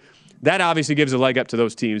permanent. That obviously gives a leg up to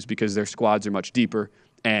those teams because their squads are much deeper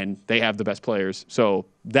and they have the best players. So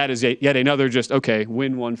that is yet another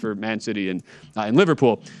win one for Man City and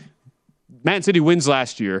Liverpool. Man City wins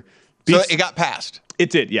last year. So it got passed. It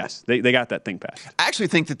did, yes. They got that thing passed. I actually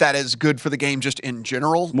think that is good for the game just in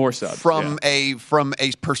general. More subs. From a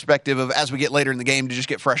perspective of, as we get later in the game, to just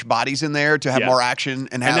get fresh bodies in there, to have more action.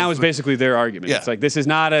 And that was basically their argument. Yeah. It's like, this is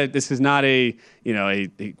not a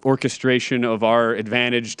orchestration of our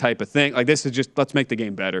advantage type of thing. Like, this is just, let's make the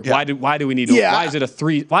game better. Yeah. Why do we need to, why is it a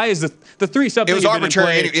 3? Why is the 3 sub? It was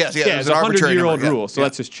arbitrary. Yes, it was a 100-year-old rule. So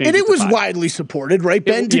let's just change it. And it was widely supported, right,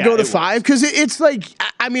 Ben, to go to 5? Because it's like,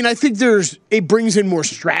 I mean, I think it brings in more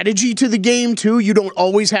strategy to the game too. You don't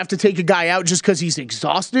always have to take a guy out just because he's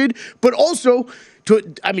exhausted, but also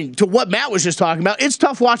to what Matt was just talking about, it's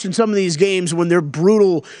tough watching some of these games when they're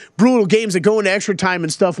brutal games that go into extra time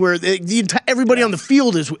and stuff where everybody on the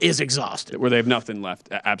field is exhausted, where they have nothing left.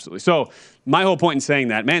 Absolutely. So my whole point in saying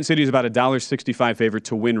that, Man City is about $1.65 favorite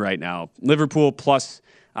to win right now. Liverpool plus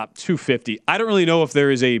 250. I don't really know if there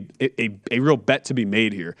is a real bet to be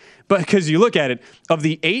made here, but because you look at it, of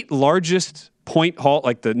the 8 largest point haul,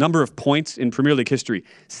 like the number of points in Premier League history,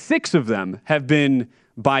 6 of them have been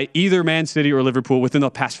by either Man City or Liverpool within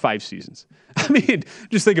the past 5 seasons. I mean,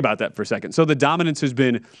 just think about that for a second. So the dominance has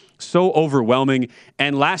been so overwhelming.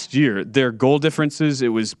 And last year, their goal differences, it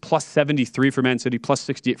was plus 73 for Man City, plus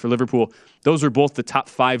 68 for Liverpool. Those were both the top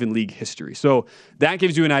 5 in league history. So that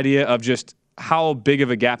gives you an idea of just how big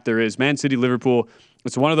of a gap there is. Man City, Liverpool,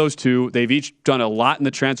 it's one of those two. They've each done a lot in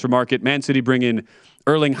the transfer market. Man City bring in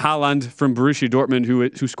Erling Haaland from Borussia Dortmund,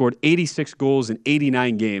 who scored 86 goals in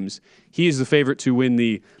 89 games. He is the favorite to win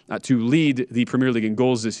to lead the Premier League in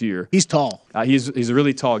goals this year. He's tall. He's a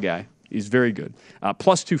really tall guy. He's very good.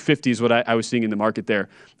 Plus 250 is what I was seeing in the market there.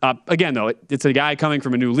 Again, though, it's a guy coming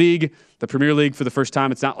from a new league, the Premier League for the first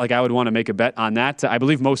time. It's not like I would want to make a bet on that. I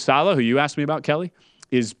believe Mo Salah, who you asked me about, Kelly,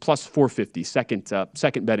 is plus 450,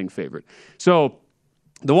 second betting favorite. So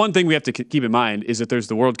the one thing we have to keep in mind is that there's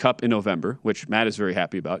the World Cup in November, which Matt is very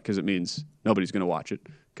happy about because it means nobody's going to watch it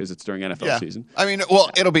because it's during NFL season. I mean,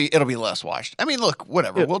 well, it'll be less watched. I mean, look,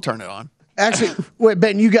 whatever, we'll turn it on. Actually, wait,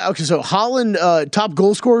 Ben, you got so Haaland, top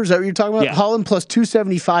goal scorer, is that what you're talking about? Yeah. Haaland plus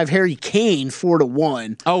 275, Harry Kane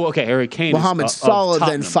 4-1. Oh, okay, Harry Kane. Mohamed Salah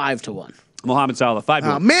then 5-1. Mohamed Salah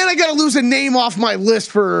 5-1. Man, I got to lose a name off my list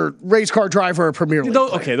for race car driver or Premier League.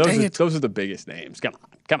 Those are the biggest names. Come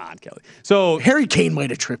on, Kelly. So Harry Kane might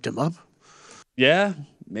have tripped him up. Yeah,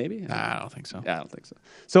 maybe. I don't think so. Yeah, I don't think so.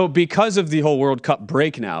 So because of the whole World Cup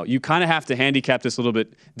break now, you kind of have to handicap this a little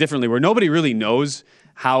bit differently, where nobody really knows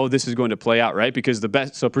how this is going to play out, right? Because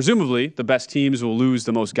presumably the best teams will lose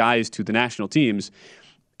the most guys to the national teams.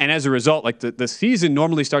 And as a result, like the season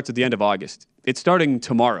normally starts at the end of August. It's starting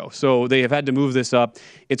tomorrow. So they have had to move this up.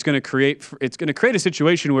 It's going to create a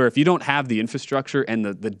situation where if you don't have the infrastructure and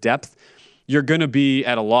the depth, you're going to be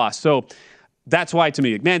at a loss. So that's why, to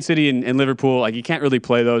me, like Man City and Liverpool, like you can't really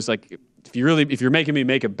play those. Like if you're making me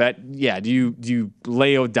make a bet, yeah, do you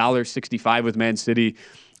lay $1.65 with Man City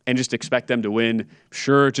and just expect them to win?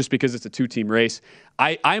 Sure, just because it's a two-team race.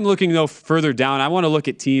 I'm looking, though, further down. I want to look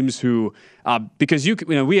at teams who, because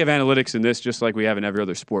we have analytics in this just like we have in every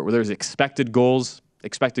other sport, where there's expected goals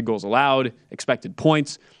allowed, expected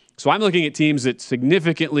points. So I'm looking at teams that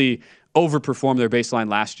significantly overperformed their baseline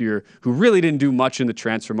last year, who really didn't do much in the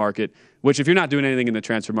transfer market, which if you're not doing anything in the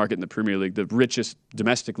transfer market in the Premier League, the richest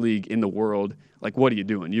domestic league in the world, like what are you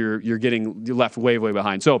doing? You're left way, way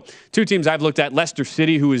behind. So two teams I've looked at, Leicester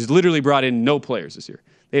City, who has literally brought in no players this year.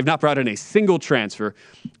 They have not brought in a single transfer,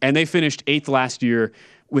 and they finished 8th last year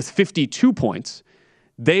with 52 points.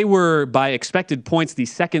 They were, by expected points, the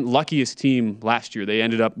second luckiest team last year. They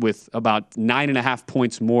ended up with about 9.5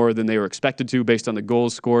 points more than they were expected to based on the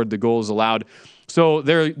goals scored, the goals allowed. So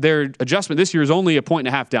their adjustment this year is only 1.5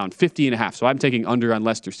 points down, 50.5. So I'm taking under on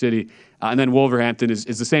Leicester City. And then Wolverhampton is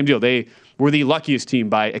the same deal. They were the luckiest team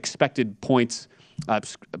by expected points,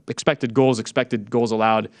 expected goals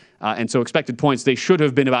allowed. And so expected points, they should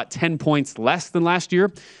have been about 10 points less than last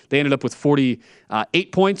year. They ended up with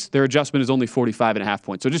 48 points. Their adjustment is only 45.5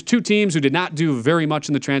 points. So just two teams who did not do very much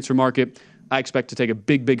in the transfer market. I expect to take a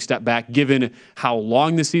big, big step back given how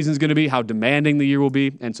long the season is going to be, how demanding the year will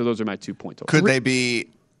be. And so those are my 2 points. Could they be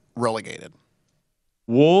relegated?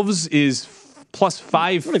 Wolves is plus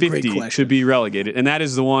 550 should be relegated. And that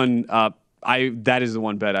is the one that is the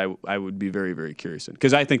one bet I would be very, very curious in,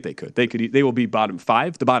 because I think they could. They will be bottom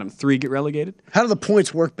 5. The bottom 3 get relegated. How do the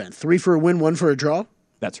points work, Ben? 3 for a win, 1 for a draw?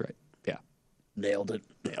 That's right. Yeah. Nailed it.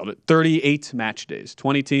 38 match days.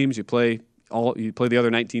 20 teams. You play the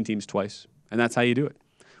other 19 teams twice, and that's how you do it.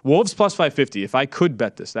 Wolves plus 550. If I could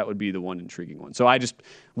bet this, that would be the one intriguing one. So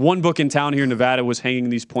one book in town here in Nevada was hanging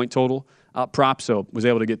these point total props, so was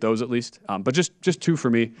able to get those at least. But just 2 for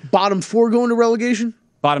me. Bottom 4 going to relegation?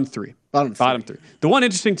 Bottom 3. Bottom three. The one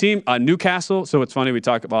interesting team, Newcastle. So it's funny, we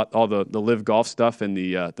talk about all the live golf stuff and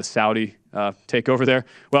the Saudi takeover there.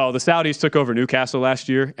 Well, the Saudis took over Newcastle last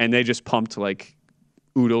year, and they just pumped like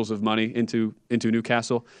oodles of money into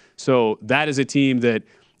Newcastle. So that is a team that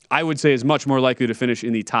I would say is much more likely to finish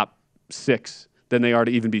in the top 6 than they are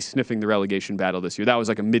to even be sniffing the relegation battle this year. That was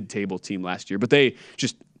like a mid-table team last year, but they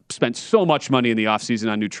just spent so much money in the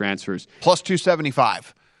offseason on new transfers. Plus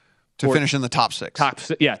 275. To finish in the top 6. Top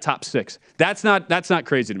 6. That's not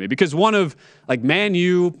crazy to me, because one of like Man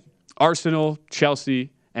U, Arsenal,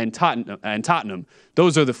 Chelsea, and Tottenham,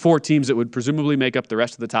 those are the 4 teams that would presumably make up the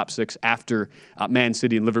rest of the top 6 after Man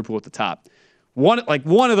City and Liverpool at the top. One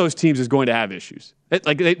of those teams is going to have issues.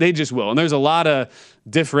 They just will. And there's a lot of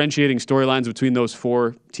differentiating storylines between those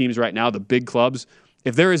 4 teams right now, the big clubs.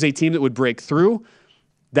 If there is a team that would break through,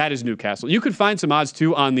 that is Newcastle. You could find some odds,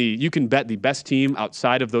 too, you can bet the best team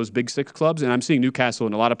outside of those big 6 clubs, and I'm seeing Newcastle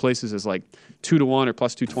in a lot of places as like 2-1 or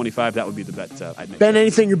plus 225. That would be the bet I'd make. Ben,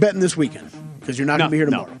 anything you're betting this weekend? Because you're not going to be here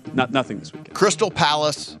tomorrow. Nothing this weekend. Crystal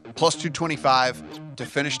Palace, plus 225 to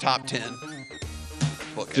finish top 10.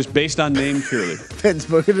 Just based on name purely. Ben's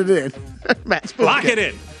booking it in. Matt's booking Lock it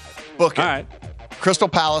in. Book it. All right. Crystal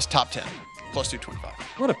Palace, top 10, plus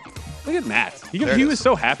 225. Look at Matt. He was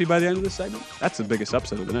so happy by the end of this segment. That's the biggest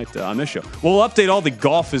upset of the night on this show. We'll update all the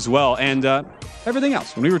golf as well and everything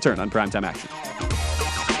else when we return on Primetime Action.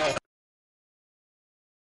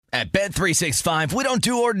 At Bet365, we don't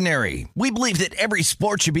do ordinary. We believe that every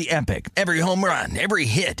sport should be epic. Every home run, every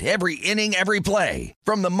hit, every inning, every play.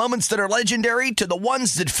 From the moments that are legendary to the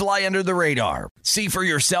ones that fly under the radar. See for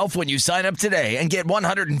yourself when you sign up today and get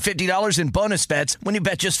 $150 in bonus bets when you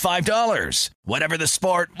bet just $5. Whatever the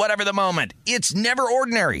sport, whatever the moment, it's never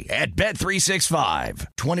ordinary at Bet365.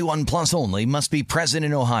 21 plus only. Must be present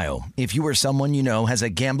in Ohio. If you or someone you know has a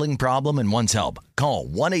gambling problem and wants help, call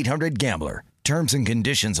 1-800-GAMBLER. Terms and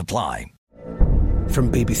conditions apply.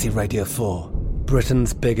 From BBC Radio 4,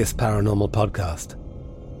 Britain's biggest paranormal podcast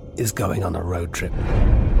is going on a road trip.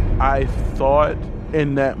 I thought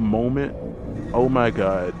in that moment, oh my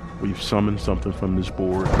God, we've summoned something from this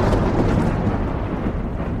board.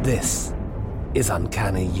 This is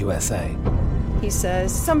Uncanny USA. He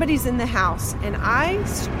says, somebody's in the house, and I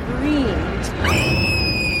screamed.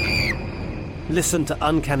 Listen to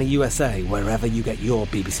Uncanny USA wherever you get your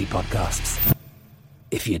BBC podcasts,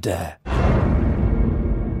 if you dare.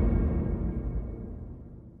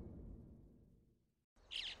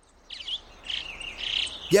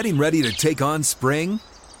 Getting ready to take on spring?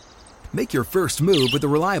 Make your first move with the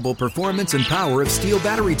reliable performance and power of Steel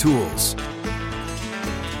battery tools.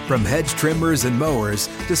 From hedge trimmers and mowers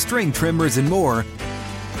to string trimmers and more,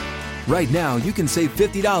 right now you can save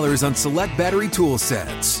 $50 on select battery tool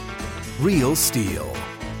sets. Real Steel.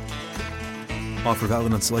 Offer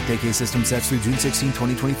valid on select AK system sets through June 16,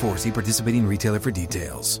 2024. See participating retailer for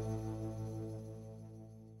details.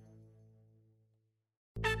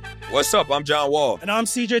 What's up? I'm John Wall. And I'm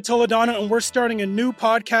CJ Toledano, and we're starting a new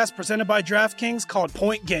podcast presented by DraftKings called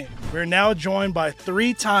Point Game. We're now joined by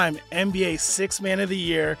three-time NBA Sixth Man of the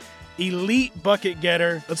Year, elite bucket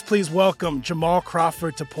getter. Let's please welcome Jamal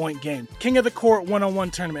Crawford to Point Game. King of the Court one-on-one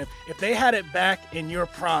tournament. If they had it back in your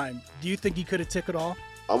prime, do you think you could have took it all?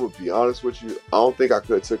 I'm going to be honest with you. I don't think I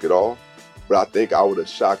could have took it all, but I think I would have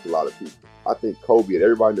shocked a lot of people. I think Kobe and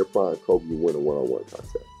everybody in their prime, Kobe would win a one-on-one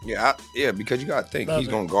contest. Yeah, because you got to think he's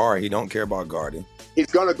going to guard. He don't care about guarding. He's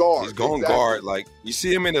going to guard. He's going to guard. Like, you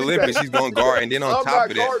see him in the Olympics, he's going to guard. And then on top of that.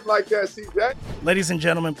 I'm not guarding like that, CJ. Ladies and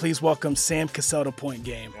gentlemen, please welcome Sam Cassell to Point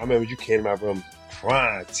Game. I remember you came to my room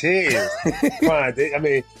crying, tears, crying. I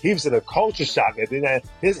mean, he was in a culture shock. And then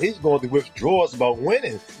he's going through withdrawals about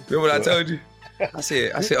winning. Remember what I told you? I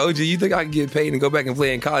said, OG, you think I can get paid and go back and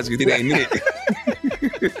play in college because it ain't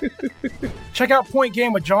it? Check out Point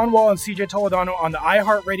Game with John Wall and CJ Toledano on the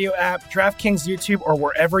iHeartRadio app, DraftKings YouTube, or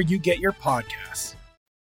wherever you get your podcasts.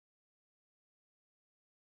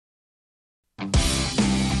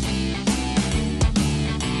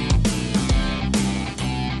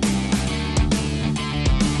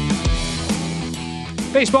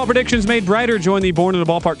 Baseball predictions made brighter. Join the Born in the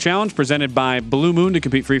Ballpark Challenge presented by Blue Moon to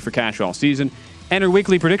compete free for cash all season. Enter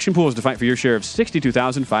weekly prediction pools to fight for your share of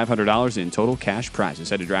 $62,500 in total cash prizes.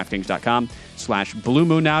 Head to DraftKings.com/Blue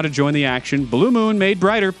Moon now to join the action. Blue Moon made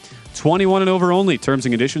brighter. 21 and over only. Terms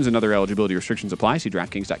and conditions and other eligibility restrictions apply. See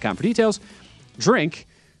DraftKings.com for details. Drink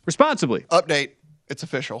responsibly. Update. It's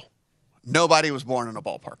official. Nobody was born in a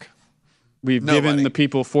ballpark. We've given the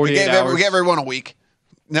people 48 hours. We gave everyone a week.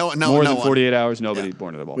 More than 48 hours. Nobody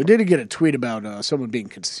born in a ballpark. We did get a tweet about someone being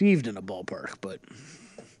conceived in a ballpark, but...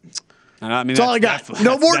 I mean, that's all I got.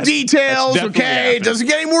 No more details, okay? It doesn't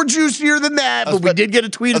get any more juicier than that, but we did get a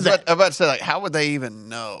tweet of that. I was about to say, like, how would they even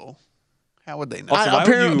know? How would they know? Also,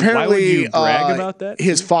 why would you brag about that?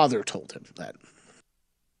 His father told him that.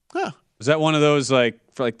 Huh. Was that one of those, like,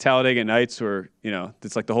 for like Talladega Nights where, you know,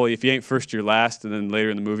 it's like the whole, if you ain't first, you're last, and then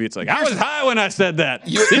later in the movie, it's like, I was high when I said that.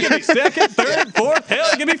 You give me second, third, fourth, hell,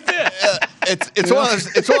 give me fifth. It's one of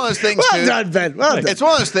those things, well done, Ben. Well done. It's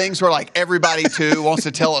one of those things where, like, everybody, too, wants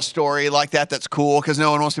to tell a story like that that's cool because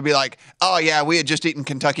no one wants to be like, oh, yeah, we had just eaten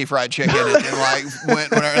Kentucky Fried Chicken and like,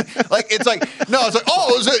 went whatever. Like, it's like, no, it's like,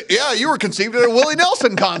 oh, was it? Yeah, you were conceived at a Willie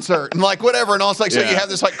Nelson concert and, like, whatever. And all it's like, so you have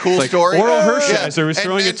this, like, cool story. Oral Hershiser was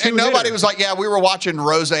throwing it and nobody was like, yeah, we were watching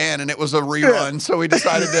Roseanne and it was a rerun, so we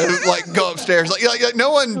decided to, like, go upstairs. Like,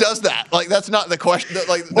 no one does that. Like, that's not the question.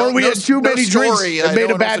 Like, or we had too many drinks and made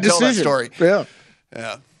a bad decision. Yeah.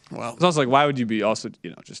 Yeah. Well, it's also like, why would you be also,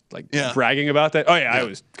 you know, just like bragging about that? Oh, yeah, I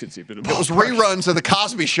was conceived in a ballpark. It was reruns of The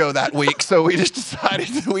Cosby Show that week, so we just decided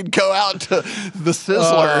that we'd go out to the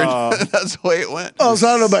Sizzler, and that's the way it went. Oh, so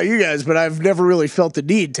I don't know about you guys, but I've never really felt the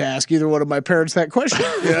need to ask either one of my parents that question.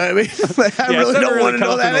 You know what I mean? Like, I really don't want to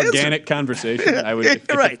know that answer. Organic conversation. I would,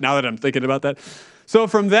 if, now that I'm thinking about that. So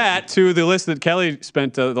from that to the list that Kelly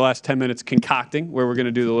spent the last 10 minutes concocting, where we're going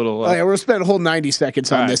to do the little... we're going to spend a whole 90 seconds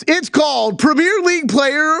on this. It's called Premier League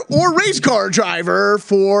Player or Race Car Driver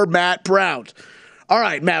for Matt Brown. All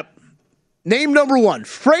right, Matt. Name number one,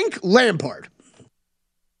 Frank Lampard.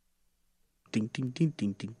 Ding, ding, ding,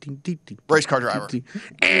 ding, ding, ding, ding, ding. Race car driver.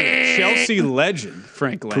 Chelsea legend,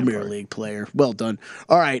 Frank Lampard. Premier League player. Well done.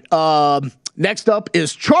 All right. Next up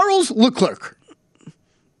is Charles Leclerc.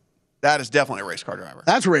 That is definitely a race car driver.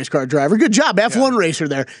 That's a race car driver. Good job. F1 racer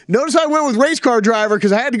there. Notice I went with race car driver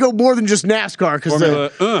because I had to go more than just NASCAR because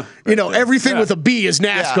everything with a B is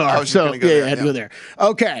NASCAR. So, I had to go there.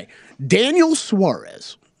 Okay. Daniel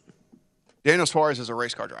Suarez. Daniel Suarez is a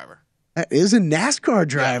race car driver. That is a NASCAR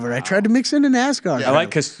driver. Yeah. I tried to mix in a NASCAR. I like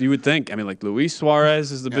because you would think. I mean, like Luis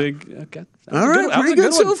Suarez is the big. Okay. All right, pretty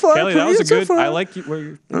good so far. Kelly, that was a good. I like where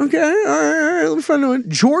you're. Okay, all right. Let me find one.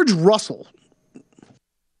 George Russell.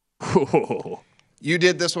 You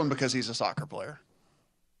did this one because he's a soccer player.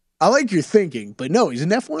 I like your thinking, but no, he's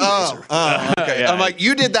an F1 racer. Oh, okay. I'm like,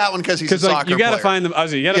 you did that one because he's a soccer player. You got to find them.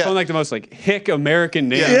 You got to find like the most like hick American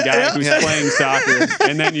name guy who's playing soccer,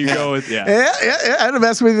 and then you go with I had to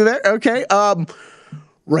mess with you there. Okay,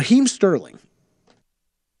 Raheem Sterling,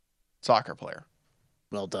 soccer player.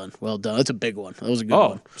 Well done. That's a big one. That was a good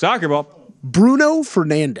one. Soccer ball. Bruno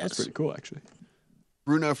Fernandes. That's pretty cool, actually.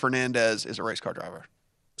 Bruno Fernandez is a race car driver.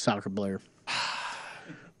 Soccer player.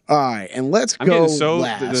 All right, and let's I'm go getting so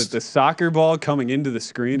last. the soccer ball coming into the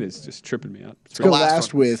screen is just tripping me up. Let's go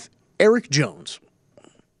last with Eric Jones.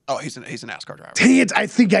 Oh, he's a NASCAR driver. Dang it! I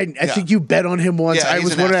think you bet on him once. Yeah, I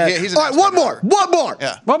was wondering. All right, one more.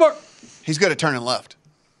 Yeah, one more. He's good at turning left.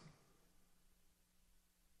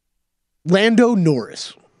 Lando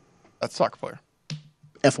Norris. That's a soccer player.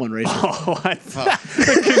 F1 racing. Oh,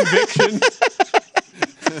 the conviction.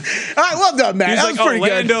 All right, well done, Matt. That was pretty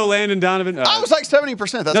Lando, good. Landon Donovan. I was like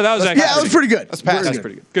 70%. That was pretty good. That's passing. That's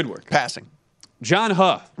pretty good. Good work. Passing. John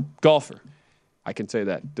Huh, golfer. I can say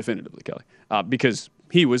that definitively, Kelly, because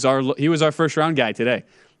he was our first round guy today.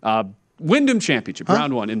 Wyndham Championship,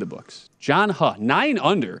 round 1 in the books. John Huh, 9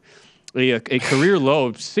 under, a career low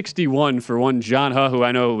of 61 for one John Huh, who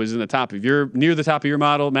I know was near the top of your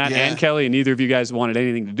model, Matt and Kelly, and neither of you guys wanted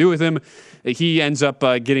anything to do with him. He ends up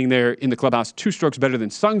getting there in the clubhouse 2 strokes better than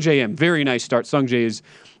Sung Jae Im. Very nice start. Sung Jae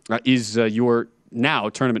is your now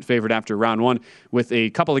tournament favorite after round 1 with a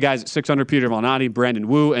couple of guys at 6 under, Peter Malnati, Brandon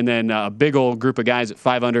Wu, and then a big old group of guys at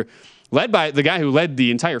 5 under, led by the guy who led the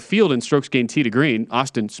entire field in strokes gained tee to green,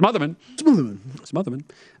 Austin Smotherman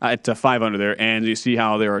at 5 under there. And you see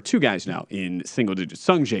how there are 2 guys now in single digits.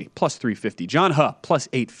 Sung Jae plus 350, John Huh plus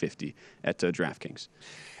 850 at DraftKings.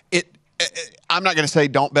 I'm not going to say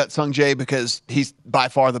don't bet Sung Jae because he's by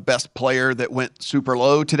far the best player that went super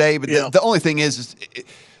low today. But the only thing is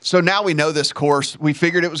so now we know this course. We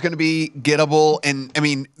figured it was going to be gettable. And, I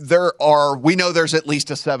mean, we know there's at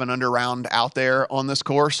least a 7 under round out there on this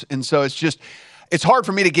course. And so it's hard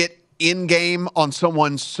for me to get in game on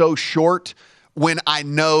someone so short when I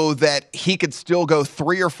know that he could still go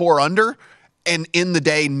 3 or 4 under and in the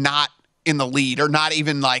day not in the lead or not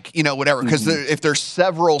even whatever. Because if there's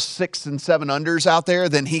several 6 and 7 unders out there,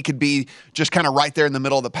 then he could be just kind of right there in the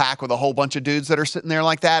middle of the pack with a whole bunch of dudes that are sitting there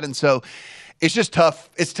like that. And so it's just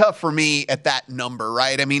tough. It's tough for me at that number,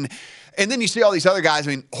 right? I mean, and then you see all these other guys.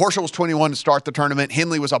 I mean, Horschel was 21 to start the tournament.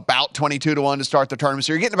 Henley was about 22 to 1 to start the tournament.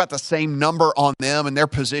 So you're getting about the same number on them, and they're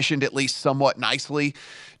positioned at least somewhat nicely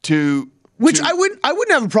to. I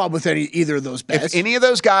wouldn't have a problem with either of those bets. If any of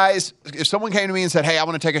those guys, if someone came to me and said, "Hey, I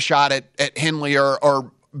want to take a shot at Henley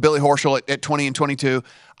or Billy Horschel at 20 and 22,"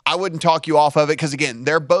 I wouldn't talk you off of it because, again,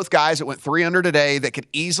 they're both guys that went 3 under today that could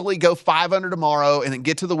easily go 5 under tomorrow and then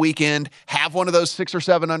get to the weekend, have one of those 6 or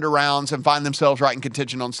 7 under rounds, and find themselves right in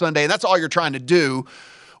contention on Sunday. And that's all you're trying to do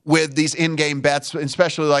with these in-game bets,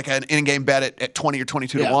 especially like an in-game bet at 20 or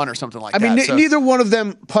 22 to 1 or something like that. I mean, neither one of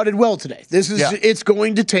them putted well today. It's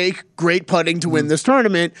going to take great putting to win this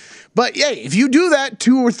tournament. But yeah, if you do that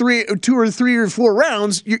 2 or 3 or 4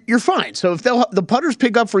 rounds, you're fine. So if the putters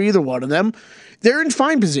pick up for either one of them, they're in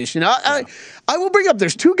fine position. I will bring up.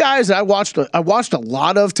 There's 2 guys that I watched a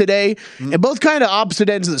lot of today, and both kind of opposite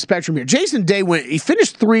ends of the spectrum here. Jason Day he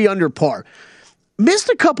finished 3 under par. Missed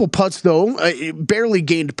a couple putts though. Barely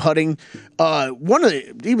gained putting.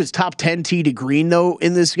 He was top 10 tee to green though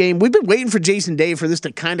in this game. We've been waiting for Jason Day for this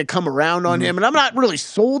to kind of come around on him, and I'm not really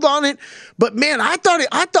sold on it. But man, I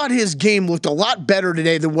thought his game looked a lot better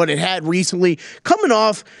today than what it had recently. Coming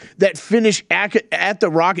off that finish at the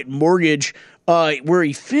Rocket Mortgage. Where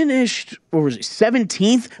he finished,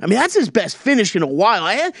 17th? I mean, that's his best finish in a while.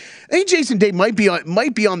 I think Jason Day might be on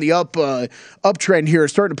the uptrend here,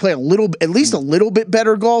 starting to play at least a little bit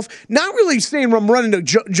better golf. Not really saying I'm running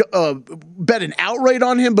to bet an outright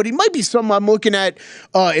on him, but he might be someone I'm looking at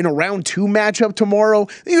in a round 2 matchup tomorrow. I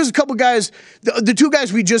think there's a couple guys, the 2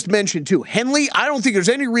 guys we just mentioned too. Henley, I don't think there's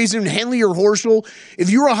any reason Henley or Horschel, if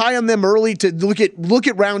you were high on them early, to look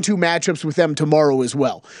at round 2 matchups with them tomorrow as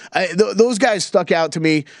well. Those guys stuck out to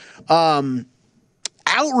me.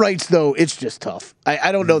 Outrights, though, it's just tough.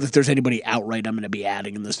 I don't know that there's anybody outright I'm going to be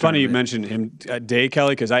adding in this Funny tournament. you mentioned him, Day,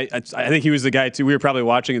 Kelly, because I think he was the guy, too. We were probably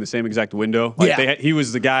watching in the same exact window. He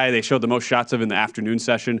was the guy they showed the most shots of in the afternoon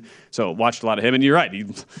session, so watched a lot of him. And you're right. He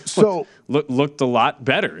looked a lot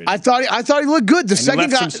better. I thought he looked good. The second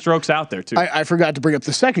left guy, some strokes out there, too. I forgot to bring up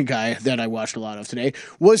the second guy that I watched a lot of today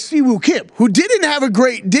was Siwoo Kim, who didn't have a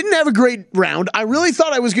great round. I really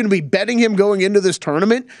thought I was going to be betting him going into this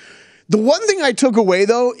tournament. The one thing I took away,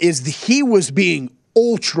 though, is he was being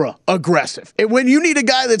ultra aggressive. And when you need a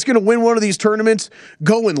guy that's going to win one of these tournaments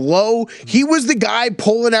going low, he was the guy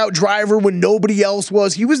pulling out driver when nobody else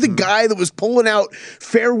was. He was the guy that was pulling out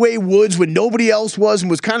fairway woods when nobody else was and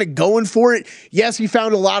was kind of going for it. Yes, he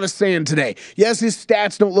found a lot of sand today. Yes, his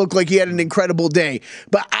stats don't look like he had an incredible day.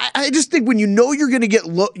 But I just think when you know you're going to get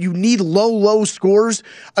low, you need low scores.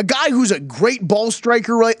 A guy who's a great ball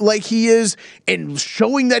striker like he is and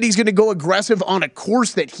showing that he's going to go aggressive on a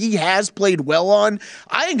course that he has played well on,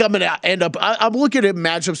 I think I'm going to end up. I'm looking at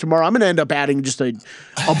matchups tomorrow. I'm going to end up adding just a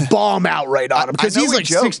bomb outright on him because he's like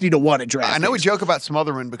 60-1 at draft. I know we joke about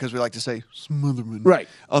Smotherman because we like to say Smotherman, right?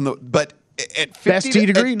 But at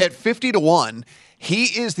 50-1. He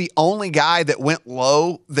is the only guy that went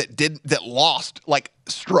low that lost like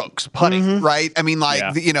strokes putting, right? I mean,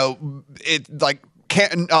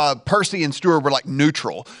 Percy and Stewart were like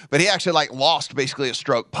neutral, but he actually like lost basically a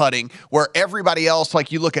stroke putting, where everybody else,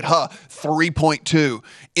 like you look at 3.2,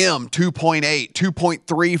 M 2.8,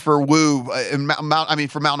 2.3 for Wu,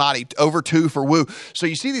 for Malnati, over 2 for Wu. So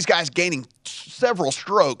you see these guys gaining several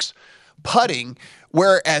strokes putting,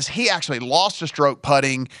 whereas he actually lost a stroke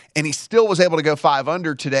putting and he still was able to go 5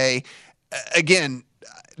 under today. Again,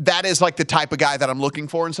 that is like the type of guy that I'm looking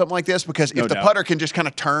for in something like this, because if the putter can just kind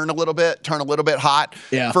of turn a little bit hot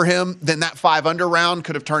for him, then that 5 under round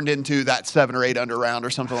could have turned into that 7 or 8 under round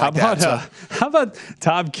or something like that. How about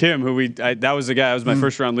Tom Kim, who that was the guy, that was my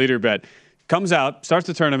first round leader bet, comes out, starts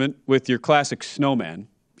the tournament with your classic snowman,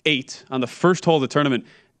 8 on the first hole of the tournament.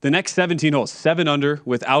 The next 17 holes, 7 under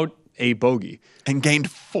without a bogey. And gained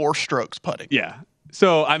 4 strokes putting. Yeah.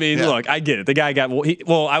 So, I mean, look, I get it. The guy got,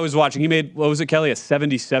 I was watching. He made, what was it, Kelly? A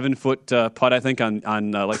 77-foot putt, I think, on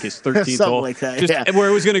like his 13th hole. Like that, where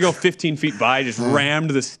it was going to go 15 feet by, just rammed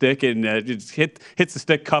the stick and just hits the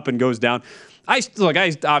stick cup and goes down. I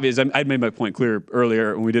made my point clear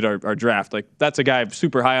earlier when we did our draft. Like, that's a guy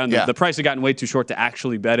super high on the price had gotten way too short to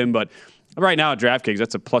actually bet him, but right now at DraftKings,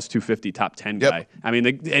 that's a plus 250 top 10 guy. I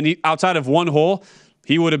mean, outside of one hole,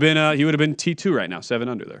 he would have been T2 right now, 7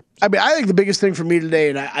 under there. I mean, I think the biggest thing for me today,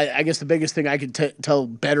 and I guess the biggest thing I could tell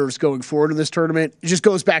bettors going forward in this tournament, it just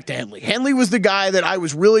goes back to Henley. Henley was the guy that I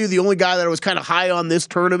was really the only guy that I was kind of high on this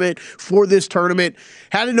tournament for this tournament.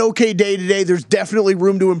 Had an okay day today. There's definitely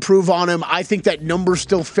room to improve on him. I think that number's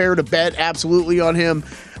still fair to bet absolutely on him.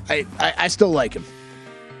 I still like him.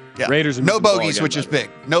 Yeah. Raiders no bogeys, which is big.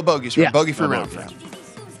 No bogeys. Bogey-free round for him.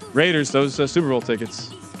 Raiders, those Super Bowl tickets.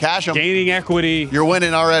 Cash them. Gaining equity. You're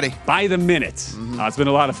winning already. By the minute. It's been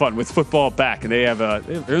a lot of fun with football back, and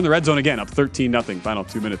they're in the red zone again, up 13-0, final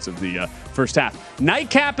 2 minutes of the first half.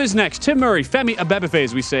 Nightcap is next. Tim Murray, Femi Abebefe,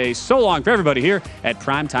 as we say so long for everybody here at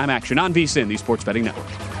Primetime Action on VSiN, the Sports Betting Network.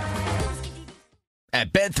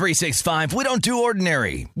 At Bet365, we don't do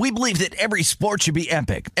ordinary. We believe that every sport should be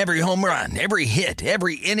epic. Every home run, every hit,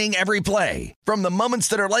 every inning, every play. From the moments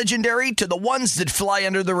that are legendary to the ones that fly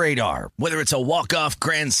under the radar. Whether it's a walk-off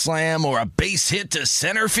grand slam or a base hit to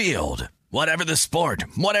center field. Whatever the sport,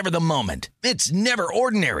 whatever the moment. It's never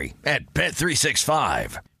ordinary at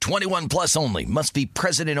Bet365. 21 plus only. Must be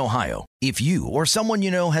present in Ohio. If you or someone you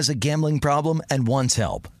know has a gambling problem and wants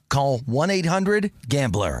help, call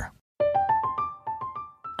 1-800-GAMBLER.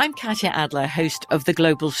 I'm Katya Adler, host of The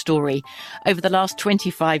Global Story. Over the last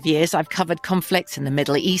 25 years, I've covered conflicts in the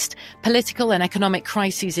Middle East, political and economic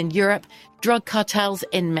crises in Europe, drug cartels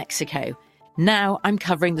in Mexico. Now I'm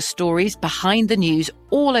covering the stories behind the news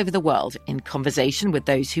all over the world in conversation with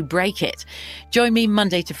those who break it. Join me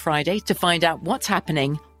Monday to Friday to find out what's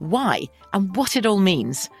happening, why, and what it all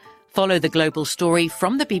means. Follow The Global Story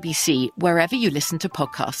from the BBC wherever you listen to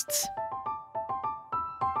podcasts.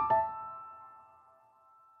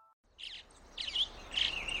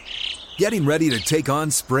 Getting ready to take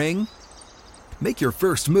on spring? Make your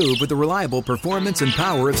first move with the reliable performance and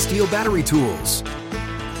power of Steel battery tools.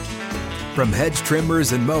 From hedge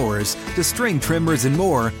trimmers and mowers to string trimmers and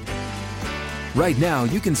more, right now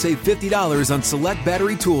you can save $50 on select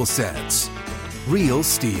battery tool sets. Real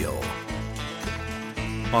Steel.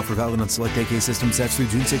 Offer valid on select AK system sets through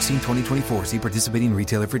June 16, 2024. See participating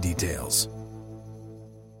retailer for details.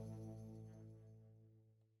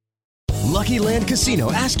 Lucky Land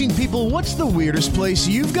Casino, asking people, what's the weirdest place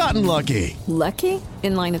you've gotten lucky? Lucky?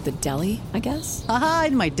 In line at the deli, I guess? Aha,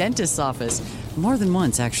 in my dentist's office. More than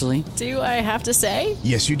once, actually. Do I have to say?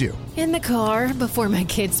 Yes, you do. In the car before my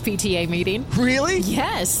kids' PTA meeting. Really?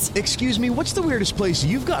 Yes. Excuse me, what's the weirdest place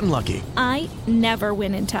you've gotten lucky? I never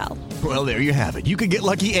win and tell. Well, there you have it. You can get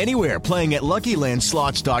lucky anywhere, playing at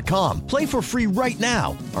LuckyLandSlots.com. Play for free right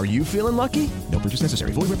now. Are you feeling lucky? No purchase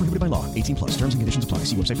necessary. Void where prohibited by law. 18 plus. Terms and conditions apply.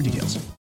 See website for details.